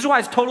awesome news. This is why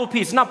it's total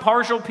peace. It's not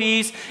partial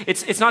peace.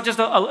 It's not just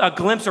a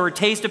glimpse or a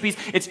taste of peace.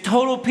 It's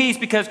total peace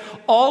because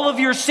all of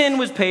your sin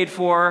was paid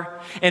for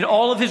and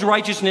all of his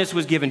righteousness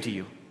was given to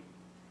you.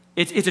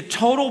 It's a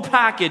total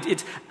package.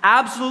 It's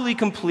absolutely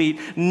complete.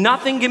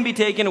 Nothing can be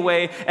taken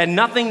away and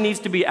nothing needs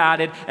to be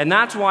added. And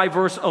that's why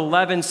verse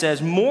 11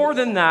 says, more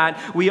than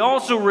that, we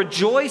also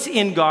rejoice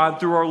in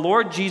God through our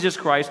Lord Jesus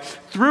Christ,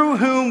 through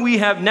whom we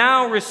have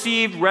now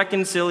received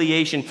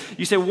reconciliation.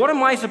 You say, what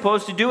am I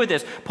supposed to do with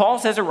this? Paul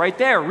says it right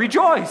there.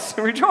 Rejoice,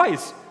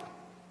 rejoice.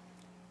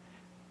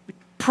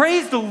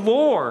 Praise the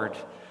Lord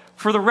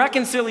for the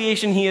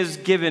reconciliation he has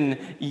given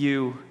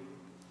you.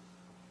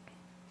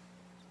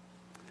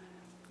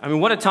 I mean,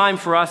 what a time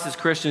for us as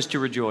Christians to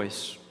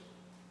rejoice.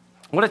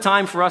 What a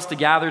time for us to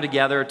gather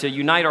together, to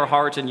unite our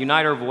hearts and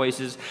unite our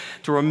voices,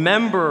 to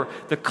remember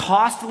the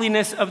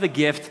costliness of the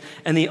gift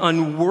and the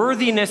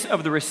unworthiness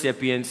of the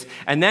recipients,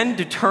 and then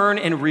to turn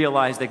and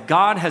realize that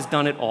God has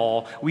done it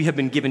all. We have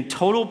been given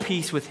total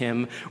peace with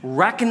him,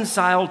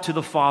 reconciled to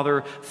the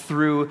Father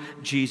through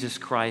Jesus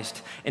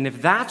Christ. And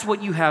if that's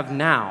what you have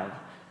now,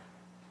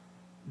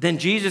 then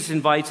Jesus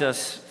invites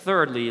us,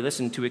 thirdly,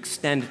 listen, to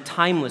extend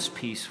timeless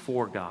peace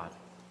for God.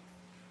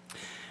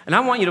 And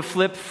I want you to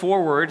flip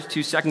forward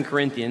to 2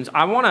 Corinthians.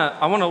 I want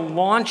to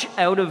launch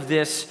out of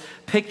this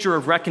picture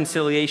of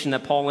reconciliation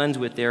that Paul ends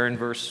with there in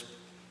verse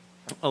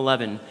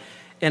 11.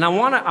 And I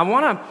want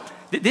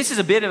to this is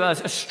a bit of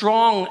a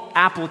strong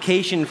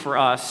application for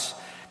us,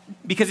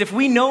 because if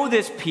we know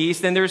this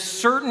peace, then there's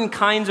certain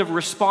kinds of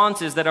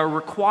responses that are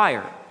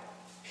required.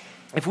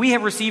 If we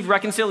have received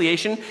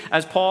reconciliation,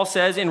 as Paul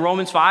says in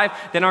Romans 5,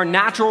 then our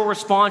natural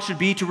response should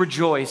be to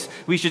rejoice.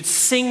 We should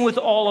sing with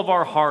all of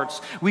our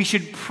hearts. We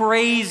should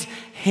praise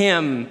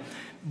him.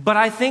 But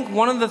I think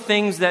one of the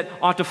things that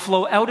ought to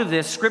flow out of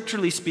this,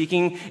 scripturally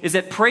speaking, is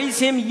that praise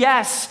him,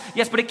 yes,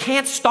 but it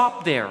can't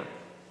stop there.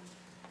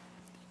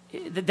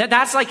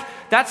 That's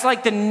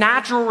like the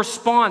natural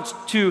response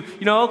to,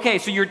 okay,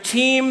 so your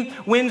team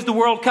wins the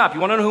World Cup.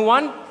 You want to know who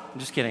won? I'm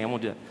just kidding, I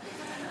won't do it.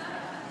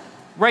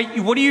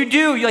 Right, what do?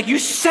 You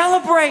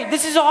celebrate.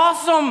 This is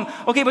awesome.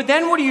 Okay, but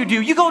then what do?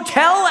 You go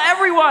tell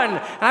everyone.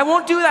 And I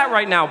won't do that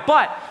right now.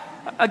 But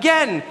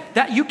again,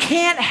 that you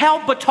can't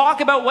help but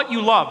talk about what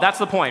you love. That's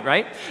the point,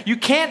 right? You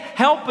can't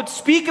help but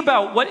speak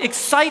about what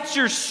excites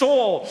your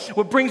soul,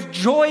 what brings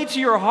joy to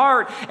your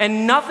heart.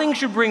 And nothing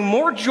should bring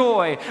more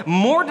joy,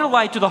 more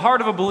delight to the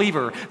heart of a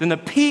believer than the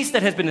peace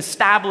that has been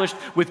established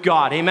with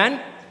God.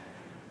 Amen?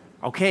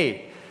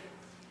 Okay,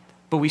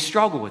 but we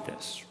struggle with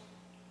this.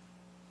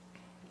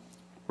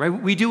 Right?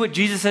 We do what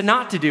Jesus said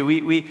not to do.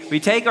 We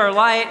take our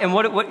light, and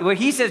what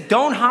he says,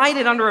 don't hide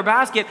it under a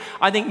basket.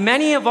 I think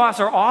many of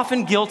us are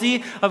often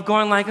guilty of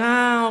going like,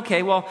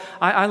 okay, well,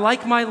 I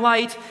like my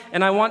light,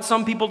 and I want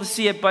some people to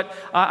see it, but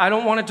I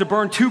don't want it to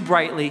burn too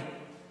brightly.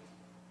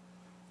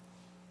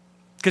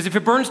 Because if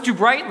it burns too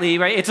brightly,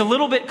 right, it's a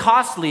little bit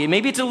costly.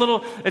 Maybe it's a little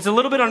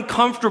bit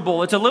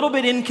uncomfortable. It's a little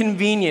bit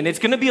inconvenient. It's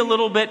going to be a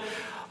little bit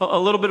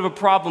of a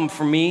problem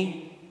for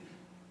me.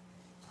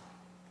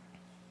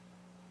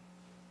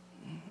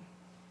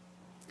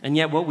 And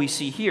yet what we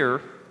see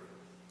here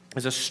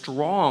is a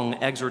strong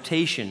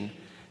exhortation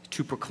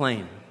to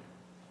proclaim.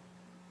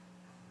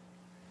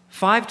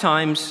 5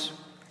 times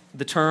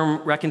the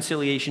term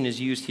reconciliation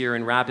is used here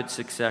in rapid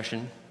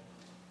succession.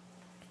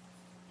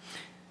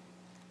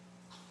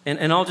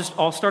 And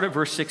I'll start at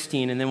verse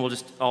 16, and then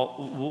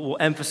we'll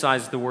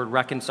emphasize the word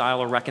reconcile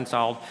or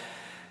reconciled.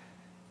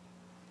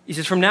 He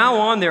says, from now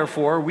on,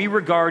 therefore, we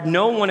regard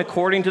no one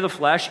according to the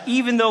flesh,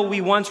 even though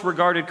we once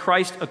regarded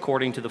Christ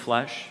according to the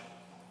flesh.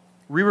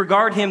 We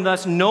regard him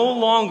thus no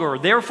longer.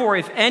 Therefore,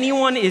 if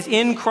anyone is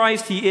in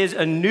Christ, he is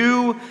a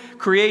new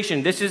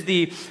creation. This is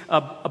the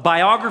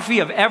biography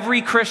of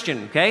every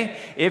Christian, okay?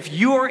 If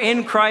you are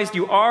in Christ,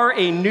 you are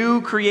a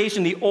new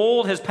creation. The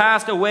old has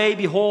passed away.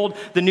 Behold,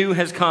 the new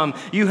has come.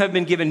 You have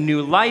been given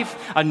new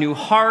life, a new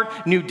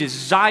heart, new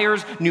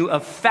desires, new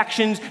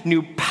affections,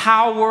 new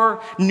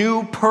power,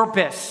 new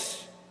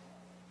purpose.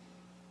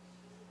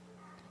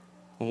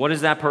 What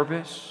is that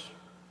purpose?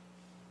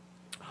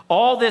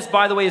 All this,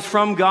 by the way, is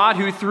from God,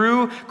 who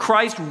through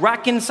Christ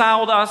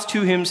reconciled us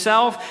to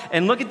himself.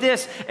 And look at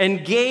this,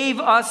 and gave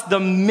us the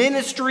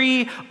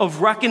ministry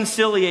of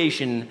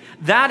reconciliation.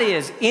 That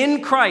is,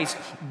 in Christ,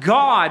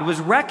 God was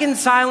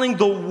reconciling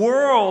the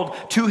world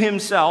to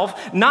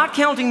himself, not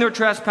counting their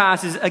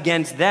trespasses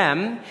against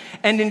them,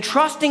 and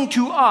entrusting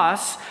to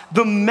us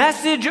the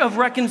message of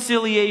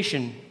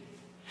reconciliation.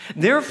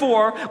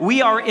 Therefore,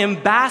 we are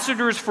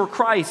ambassadors for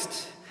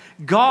Christ,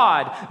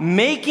 God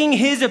making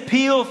his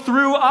appeal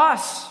through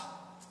us.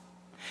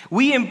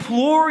 We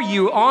implore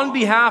you on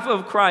behalf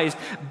of Christ,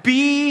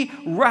 be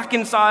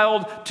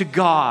reconciled to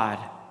God.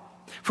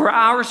 For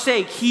our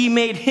sake, he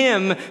made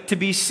him to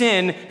be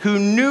sin who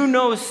knew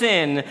no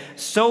sin,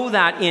 so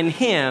that in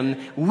him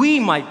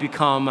we might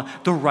become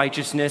the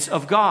righteousness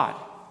of God.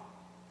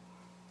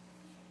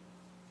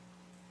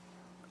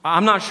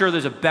 I'm not sure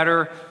there's a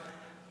better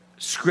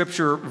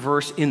scripture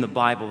verse in the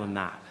Bible than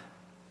that.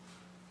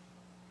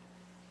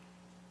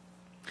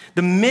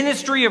 The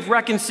ministry of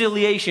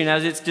reconciliation,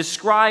 as it's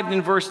described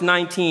in verse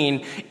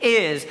 19,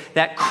 is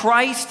that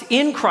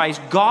in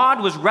Christ,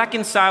 God was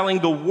reconciling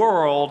the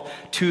world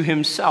to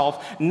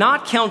himself,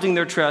 not counting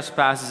their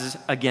trespasses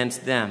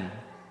against them.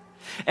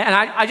 And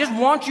I just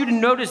want you to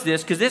notice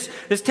this, because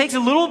this takes a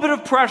little bit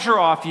of pressure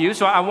off you.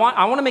 So I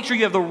want to make sure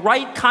you have the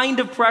right kind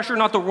of pressure,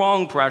 not the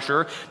wrong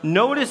pressure.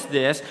 Notice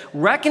this: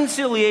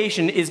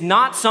 reconciliation is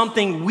not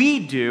something we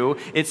do,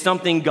 it's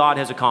something God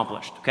has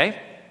accomplished, okay?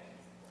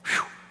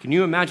 Whew. Can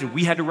you imagine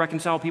we had to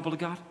reconcile people to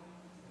God?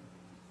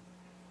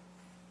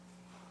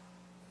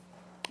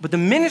 But the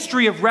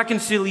ministry of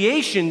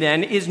reconciliation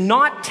then is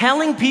not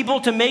telling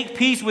people to make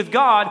peace with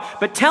God,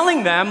 but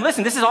telling them,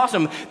 listen, this is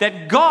awesome,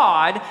 that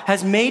God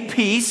has made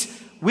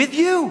peace with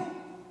you.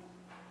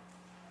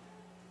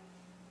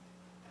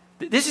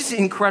 This is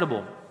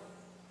incredible.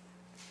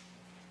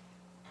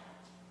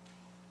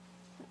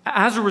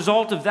 As a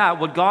result of that,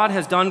 what God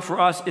has done for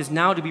us is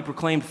now to be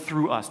proclaimed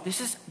through us. This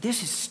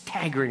is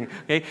staggering,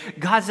 okay?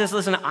 God says,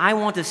 listen, I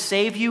want to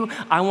save you,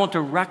 I want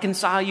to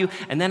reconcile you,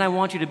 and then I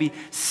want you to be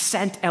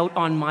sent out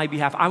on my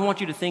behalf. I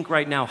want you to think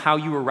right now how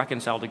you were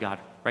reconciled to God,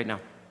 right now.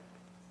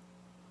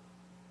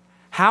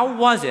 How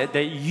was it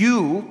that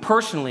you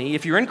personally,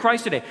 if you're in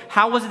Christ today,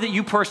 how was it that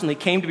you personally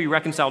came to be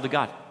reconciled to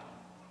God?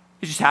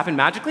 It just happened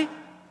magically? You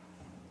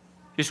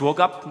just woke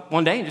up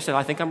one day and just said,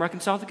 I think I'm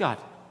reconciled to God.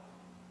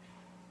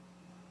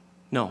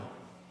 No,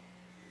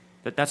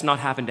 that's not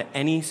happened to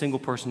any single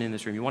person in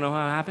this room. You want to know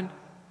how it happened?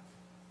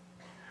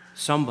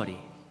 Somebody,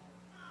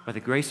 by the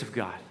grace of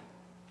God,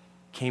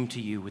 came to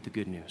you with the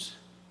good news.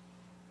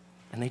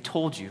 And they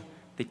told you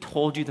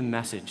the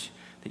message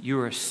that you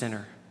were a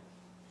sinner.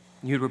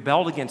 You had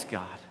rebelled against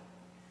God.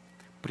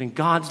 But in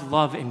God's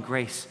love and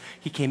grace,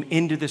 he came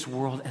into this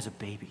world as a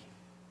baby.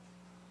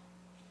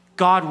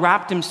 God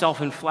wrapped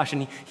himself in flesh,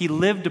 and he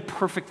lived a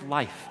perfect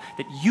life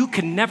that you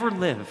can never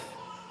live.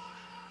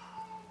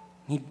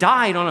 He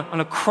died on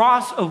a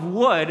cross of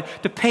wood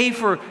to pay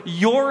for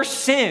your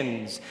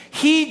sins.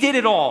 He did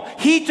it all.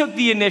 He took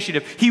the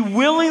initiative. He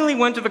willingly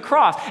went to the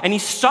cross, and he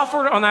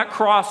suffered on that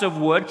cross of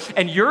wood,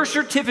 and your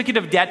certificate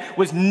of debt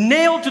was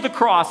nailed to the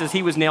cross as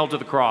he was nailed to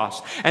the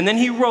cross. And then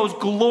he rose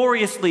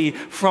gloriously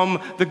from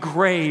the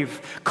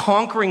grave,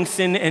 conquering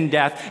sin and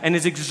death, and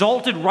is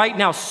exalted right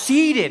now,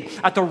 seated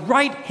at the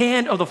right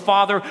hand of the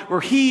Father,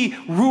 where he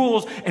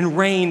rules and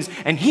reigns,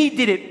 and he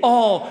did it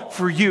all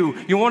for you.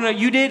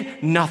 You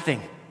did nothing.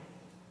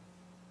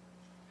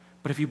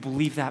 But if you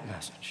believe that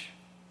message,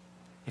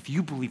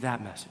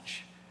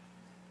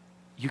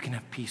 you can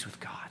have peace with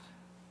God.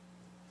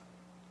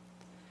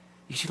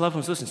 You see, loved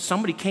ones, listen,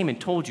 somebody came and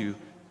told you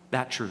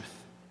that truth.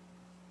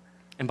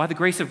 And by the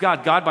grace of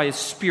God, God by his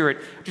Spirit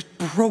just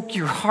broke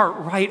your heart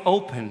right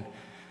open.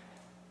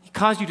 He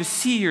caused you to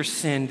see your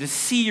sin, to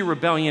see your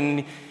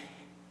rebellion.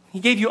 He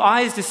gave you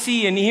eyes to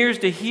see and ears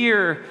to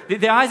hear.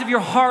 The eyes of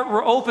your heart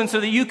were open so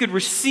that you could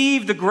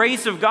receive the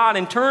grace of God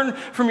and turn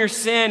from your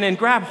sin and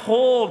grab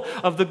hold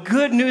of the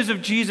good news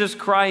of Jesus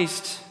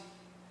Christ.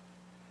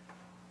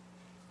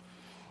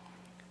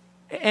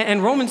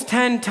 And Romans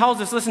 10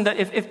 tells us, listen, that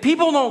if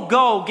people don't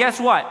go, guess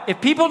what? If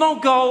people don't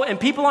go and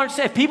people aren't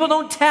saved, if people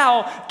don't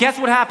tell, guess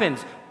what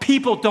happens?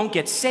 People don't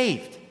get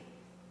saved.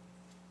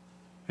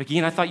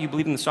 Again, I thought you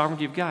believed in the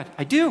sovereignty of God.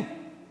 I do.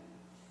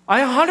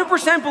 I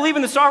 100% believe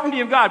in the sovereignty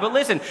of God. But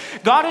listen,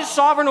 God is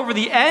sovereign over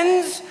the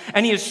ends,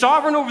 and he is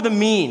sovereign over the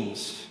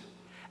means.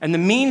 And the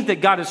means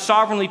that God has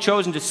sovereignly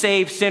chosen to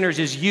save sinners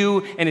is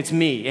you and it's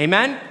me.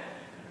 Amen?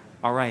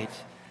 All right.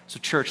 So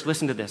church,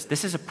 listen to this.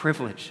 This is a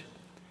privilege.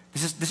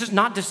 This is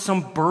not just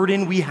some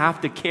burden we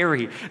have to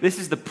carry. This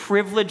is the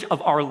privilege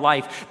of our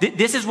life.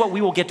 This is what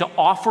we will get to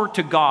offer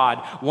to God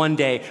one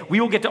day. We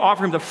will get to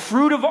offer him the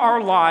fruit of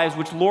our lives,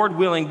 which, Lord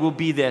willing, will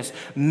be this: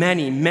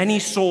 many, many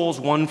souls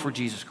won for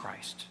Jesus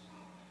Christ.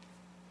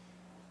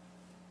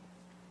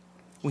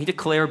 We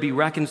declare, be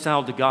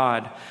reconciled to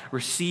God,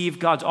 receive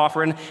God's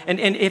offer. And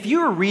if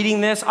you are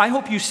reading this, I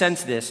hope you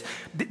sense this.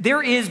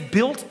 There is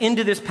built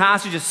into this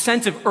passage a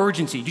sense of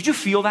urgency. Did you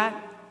feel that?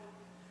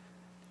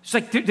 It's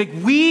like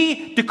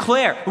we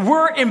declare,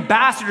 we're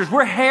ambassadors,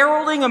 we're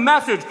heralding a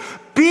message.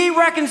 Be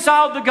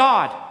reconciled to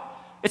God.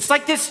 It's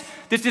like this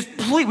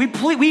plea.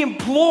 We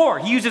implore.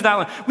 He uses that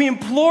one. We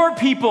implore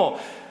people.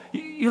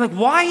 You're like,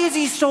 why is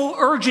he so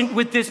urgent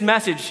with this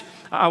message?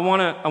 I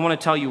want to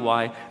tell you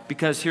why.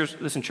 Because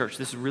listen, church,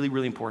 this is really,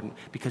 really important.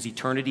 Because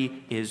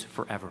eternity is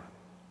forever.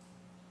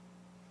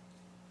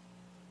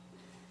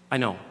 I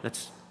know,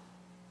 that's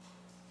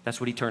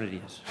what eternity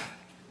is.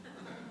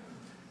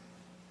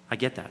 I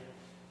get that.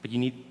 But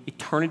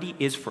eternity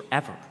is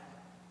forever.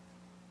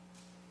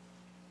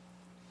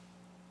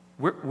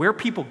 Where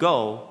people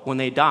go when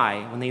they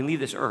die, when they leave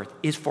this earth,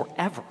 is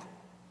forever.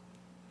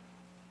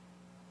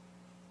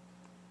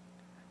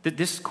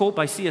 This quote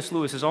by C.S.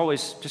 Lewis is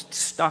always just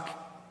stuck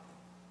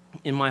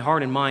in my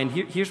heart and mind.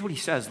 Here's what he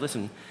says.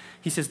 Listen.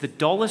 He says, the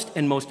dullest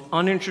and most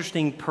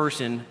uninteresting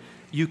person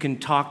you can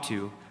talk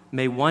to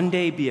may one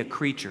day be a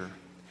creature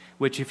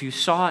which, if you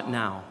saw it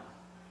now,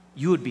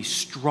 you would be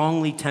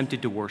strongly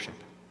tempted to worship,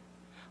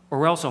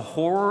 or else a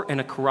horror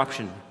and a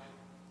corruption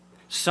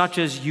such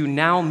as you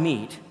now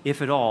meet,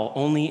 if at all,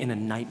 only in a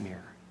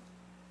nightmare.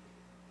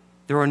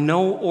 There are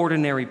no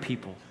ordinary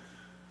people.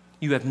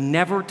 You have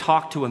never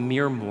talked to a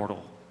mere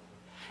mortal.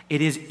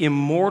 It is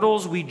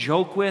immortals we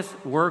joke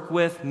with, work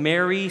with,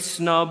 marry,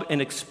 snub,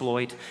 and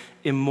exploit,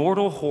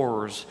 immortal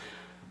horrors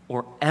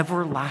or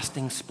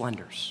everlasting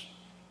splendors.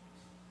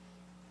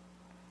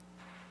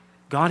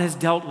 God has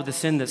dealt with the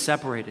sin that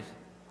separated.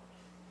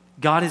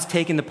 God has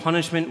taken the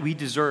punishment we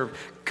deserve.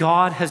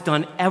 God has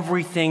done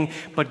everything,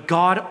 but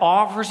God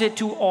offers it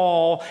to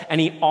all, and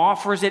he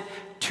offers it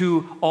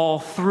to all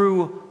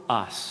through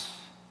us.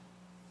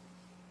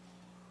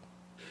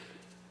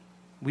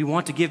 We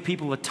want to give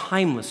people a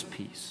timeless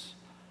peace,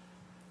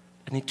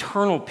 an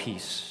eternal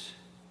peace.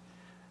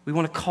 We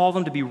want to call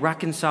them to be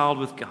reconciled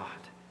with God,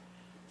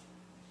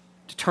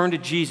 to turn to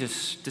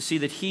Jesus, to see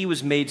that he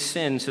was made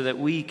sin so that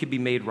we could be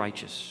made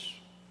righteous.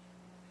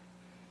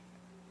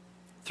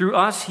 Through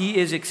us, he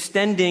is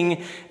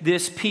extending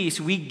this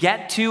peace. We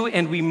get to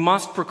and we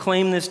must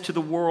proclaim this to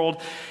the world.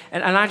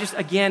 And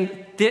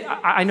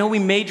I know we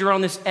major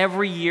on this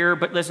every year,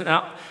 but listen,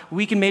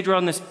 we can major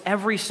on this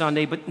every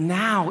Sunday, but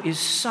now is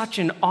such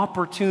an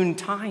opportune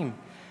time.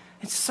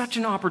 It's such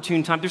an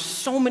opportune time. There's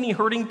so many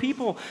hurting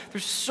people.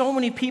 There's so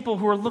many people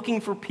who are looking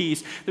for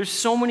peace. There's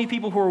so many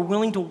people who are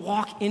willing to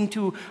walk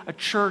into a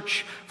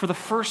church for the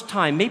first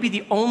time, maybe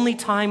the only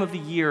time of the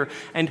year.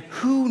 And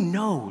who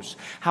knows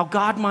how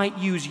God might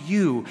use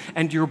you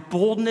and your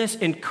boldness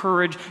and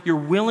courage, your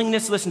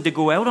willingness, listen, to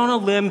go out on a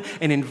limb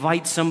and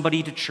invite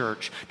somebody to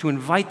church, to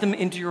invite them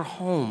into your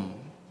home.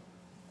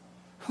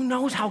 Who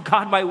knows how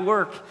God might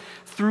work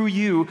through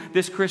you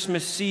this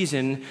Christmas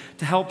season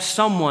to help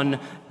someone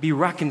be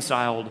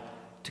reconciled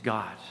to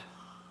God.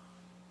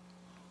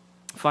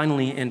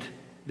 Finally, and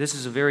this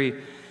is a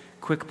very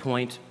quick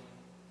point,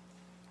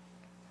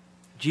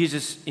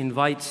 Jesus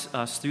invites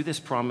us through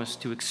this promise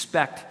to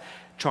expect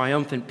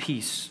triumphant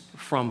peace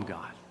from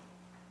God.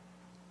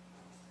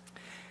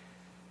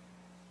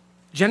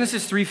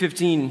 Genesis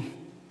 3:15,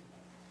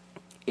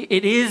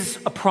 it is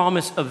a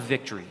promise of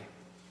victory.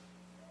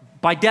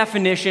 By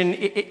definition,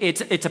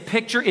 it's a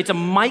picture, it's a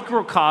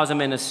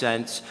microcosm in a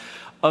sense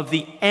of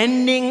the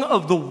ending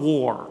of the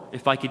war,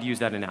 if I could use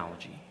that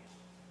analogy.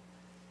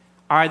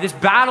 All right, this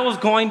battle is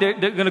going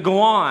to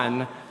go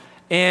on,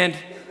 and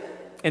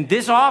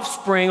this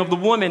offspring of the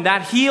woman,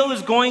 that heel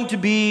is going to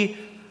be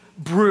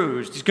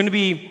bruised. He's going to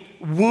be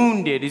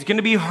wounded. He's going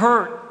to be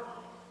hurt.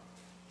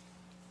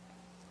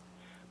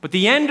 But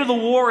the end of the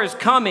war is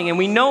coming, and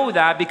we know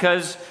that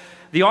because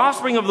the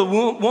offspring of the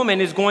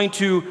woman is going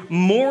to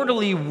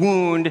mortally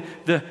wound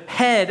the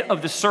head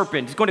of the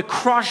serpent. It's going to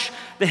crush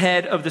the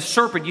head of the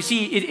serpent. You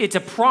see, it's a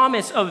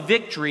promise of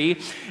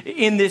victory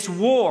in this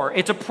war.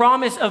 It's a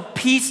promise of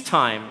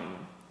peacetime,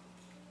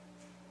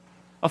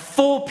 a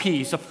full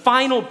peace, a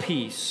final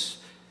peace,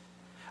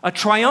 a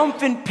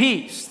triumphant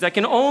peace that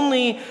can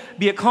only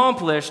be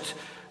accomplished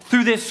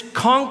through this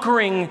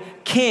conquering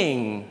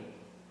king.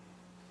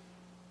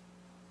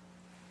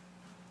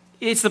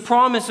 It's the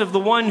promise of the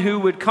one who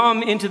would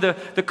come into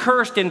the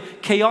cursed and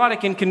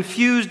chaotic and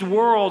confused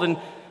world. And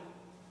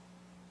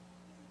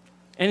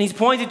he's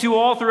pointed to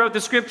all throughout the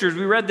scriptures.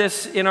 We read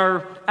this in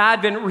our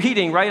Advent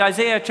reading, right?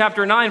 Isaiah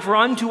chapter 9, for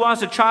unto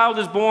us a child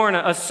is born,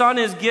 a son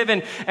is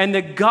given, and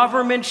the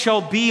government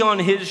shall be on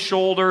his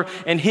shoulder,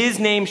 and his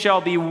name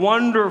shall be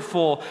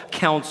Wonderful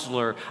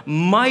Counselor,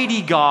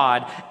 Mighty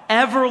God,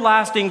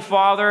 Everlasting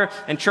Father,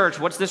 and church,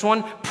 what's this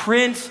one?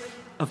 Prince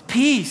of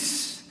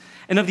Peace.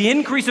 And of the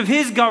increase of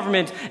his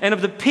government and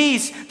of the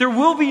peace, there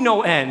will be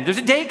no end. There's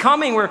a day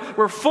coming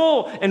where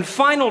full and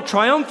final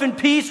triumphant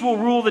peace will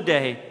rule the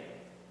day.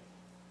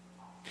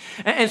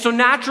 And so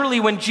naturally,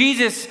 when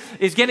Jesus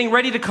is getting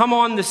ready to come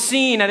on the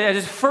scene at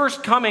his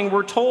first coming,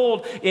 we're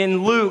told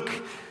in Luke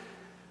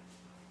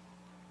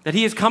that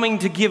he is coming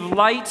to give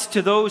light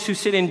to those who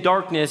sit in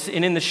darkness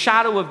and in the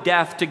shadow of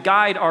death, to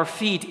guide our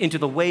feet into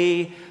the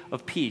way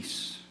of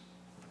peace.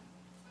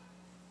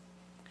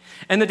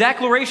 And the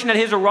declaration at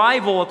his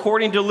arrival,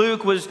 according to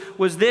Luke, was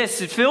this.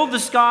 It filled the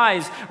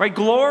skies, right?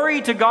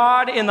 Glory to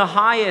God in the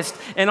highest,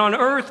 and on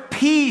earth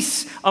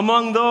peace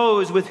among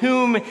those with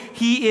whom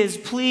he is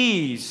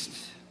pleased.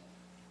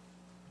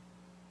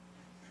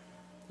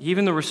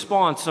 Even the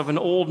response of an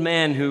old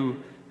man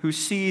who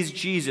sees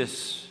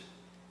Jesus.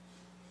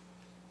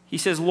 He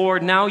says,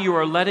 Lord, now you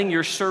are letting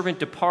your servant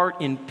depart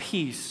in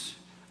peace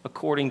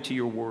according to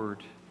your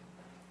word.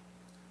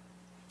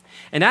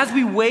 And as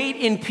we wait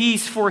in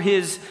peace for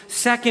his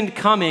second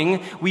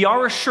coming, we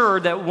are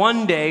assured that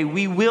one day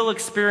we will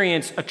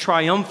experience a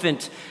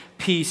triumphant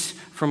peace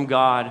from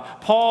God.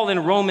 Paul in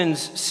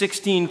Romans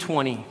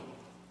 16:20,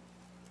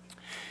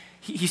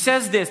 he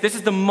says this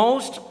is the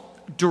most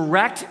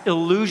direct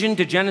allusion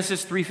to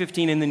Genesis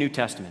 3:15 in the New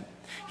Testament.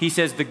 He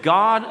says, the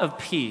God of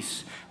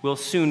peace will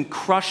soon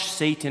crush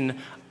Satan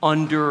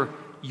under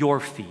your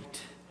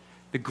feet.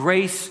 The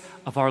grace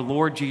of our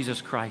Lord Jesus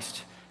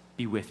Christ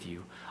be with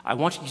you. I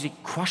want you to say,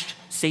 crush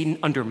Satan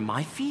under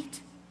my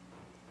feet?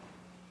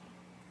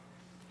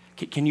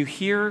 Can you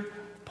hear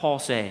Paul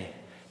say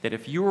that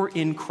if you're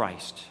in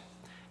Christ,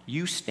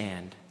 you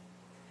stand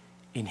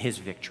in his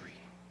victory?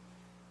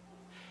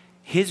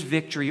 His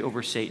victory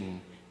over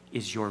Satan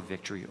is your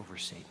victory over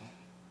Satan.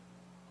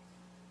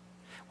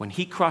 When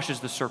he crushes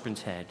the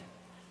serpent's head,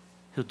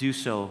 he'll do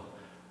so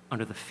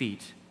under the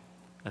feet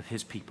of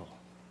his people.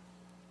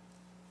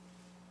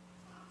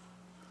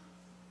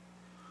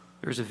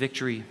 There is a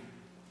victory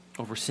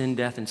over sin,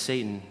 death, and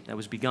Satan that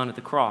was begun at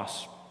the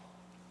cross,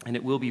 and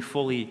it will be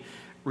fully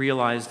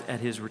realized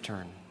at his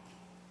return.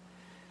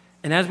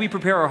 And as we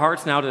prepare our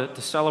hearts now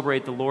to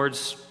celebrate the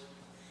Lord's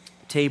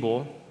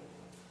table,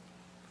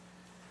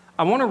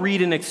 I want to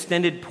read an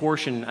extended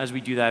portion as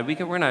we do that. We're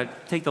going to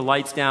take the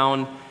lights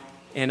down,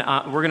 and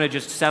we're going to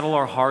just settle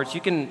our hearts.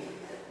 You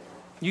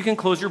can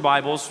close your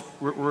Bibles.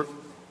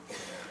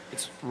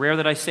 It's rare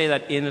that I say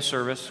that in a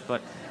service,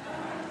 but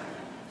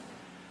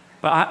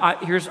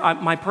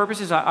my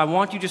purpose is I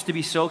want you just to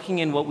be soaking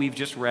in what we've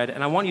just read,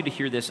 and I want you to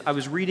hear this. I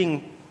was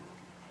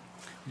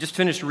just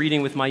finished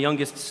reading with my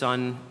youngest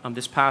son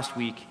this past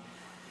week.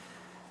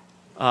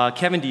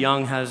 Kevin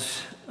DeYoung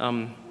has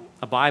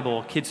a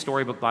Bible, a kid's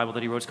storybook Bible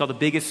that he wrote. It's called The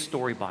Biggest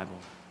Story Bible.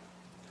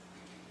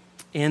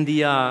 And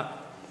the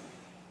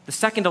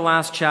second to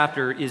last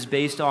chapter is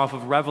based off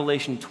of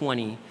Revelation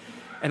 20.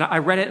 And I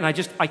read it, and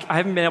I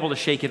haven't been able to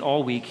shake it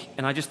all week,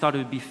 and I just thought it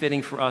would be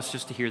fitting for us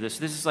just to hear this.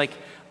 This is like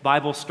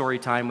Bible story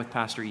time with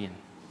Pastor Ian.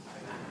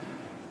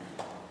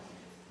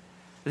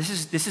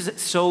 This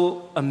is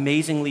so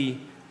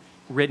amazingly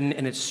written,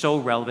 and it's so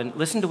relevant.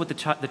 Listen to what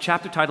the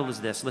chapter title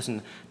is this.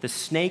 Listen, The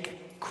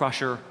Snake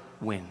Crusher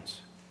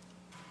Wins.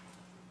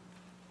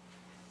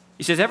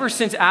 He says, ever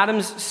since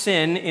Adam's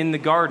sin in the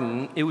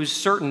garden, it was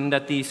certain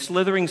that the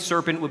slithering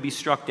serpent would be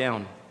struck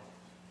down.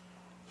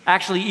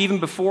 Actually, even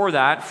before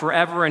that,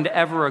 forever and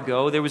ever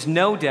ago, there was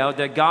no doubt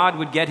that God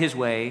would get his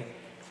way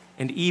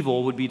and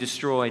evil would be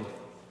destroyed.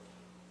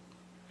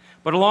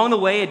 But along the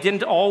way, it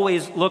didn't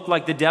always look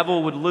like the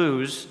devil would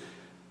lose.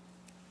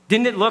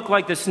 Didn't it look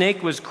like the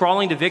snake was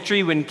crawling to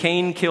victory when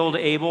Cain killed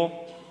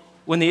Abel?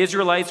 When the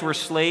Israelites were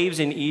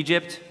slaves in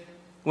Egypt?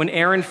 When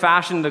Aaron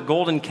fashioned the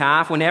golden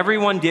calf? When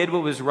everyone did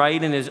what was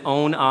right in his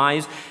own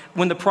eyes?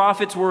 When the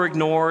prophets were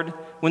ignored?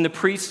 When the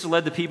priests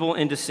led the people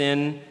into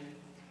sin?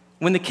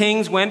 When the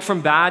kings went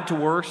from bad to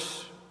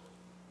worse?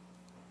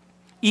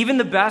 Even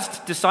the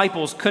best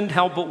disciples couldn't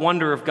help but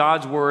wonder if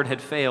God's word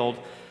had failed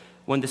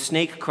when the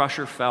snake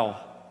crusher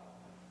fell.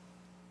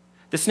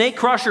 The snake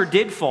crusher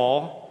did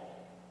fall,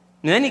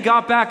 and then he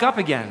got back up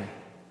again.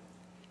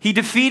 He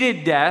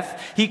defeated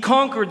death, he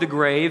conquered the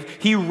grave,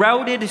 he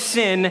routed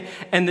sin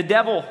and the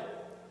devil.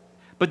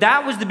 But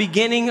that was the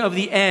beginning of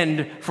the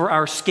end for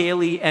our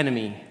scaly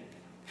enemy.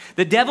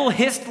 The devil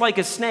hissed like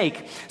a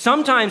snake.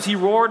 Sometimes he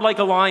roared like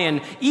a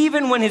lion.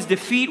 Even when his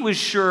defeat was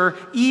sure,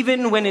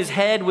 even when his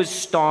head was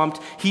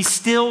stomped, he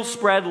still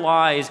spread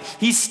lies.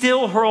 He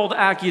still hurled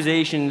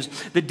accusations.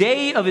 The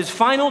day of his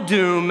final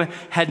doom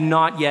had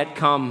not yet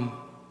come.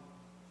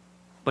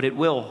 But it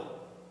will.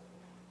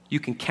 You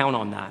can count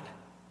on that.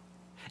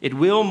 It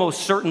will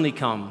most certainly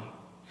come.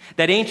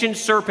 That ancient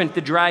serpent,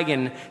 the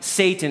dragon,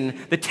 Satan,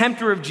 the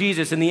tempter of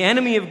Jesus, and the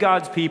enemy of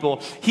God's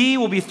people, he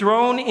will be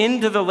thrown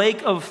into the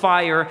lake of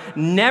fire,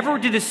 never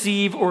to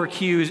deceive or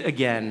accuse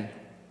again.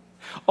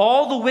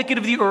 All the wicked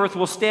of the earth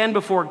will stand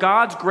before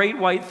God's great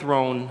white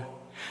throne.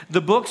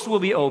 The books will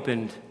be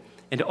opened,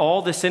 and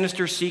all the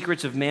sinister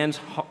secrets of man's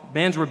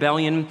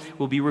rebellion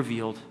will be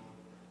revealed.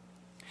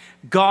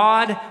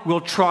 God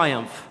will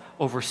triumph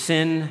over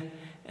sin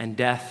and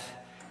death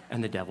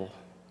and the devil.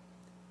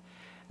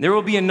 There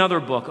will be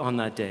another book on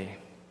that day,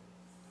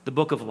 the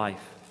book of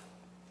life.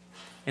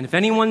 And if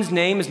anyone's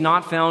name is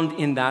not found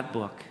in that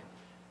book,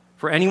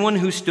 for anyone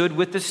who stood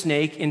with the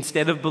snake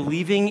instead of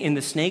believing in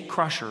the snake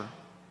crusher,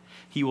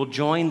 he will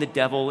join the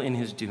devil in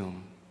his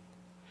doom.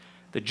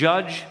 The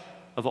judge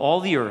of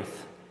all the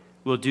earth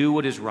will do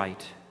what is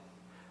right.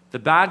 The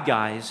bad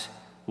guys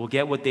will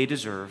get what they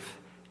deserve,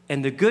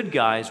 and the good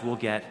guys will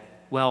get,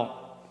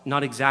 well,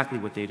 not exactly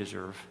what they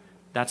deserve,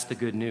 That's the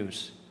good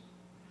news.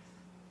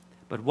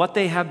 But what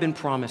they have been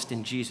promised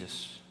in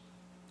Jesus,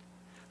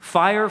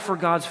 fire for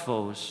God's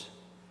foes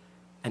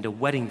and a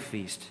wedding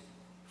feast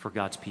for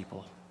God's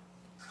people.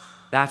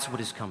 That's what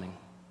is coming.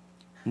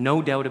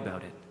 No doubt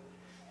about it.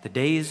 The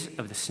days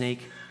of the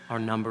snake are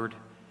numbered.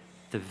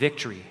 The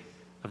victory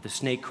of the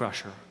snake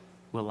crusher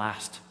will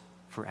last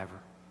forever.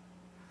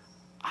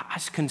 I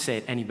just couldn't say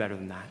it any better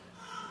than that.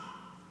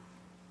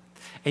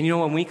 And you know,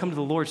 when we come to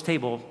the Lord's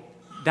table,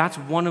 that's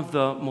one of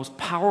the most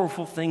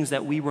powerful things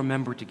that we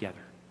remember together.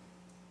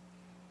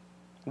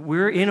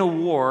 We're in a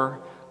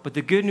war, but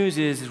the good news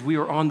is we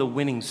are on the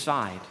winning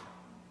side.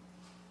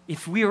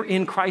 If we are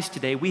in Christ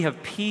today, we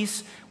have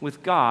peace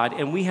with God,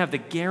 and we have the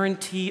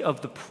guarantee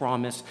of the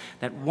promise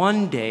that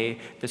one day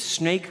the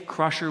snake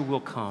crusher will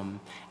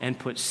come and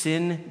put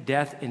sin,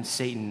 death, and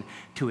Satan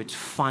to its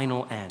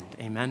final end.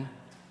 Amen?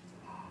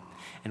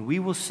 And we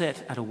will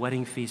sit at a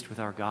wedding feast with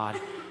our God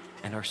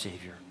and our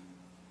Savior.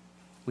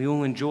 We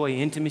will enjoy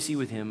intimacy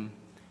with Him.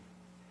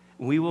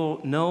 We will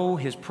know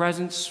His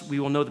presence. We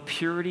will know the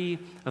purity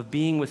of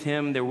being with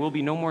Him. There will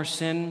be no more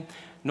sin,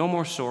 no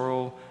more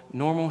sorrow,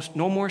 no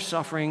more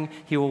suffering.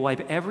 He will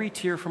wipe every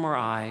tear from our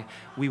eye.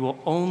 We will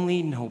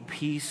only know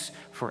peace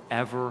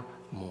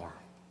forevermore.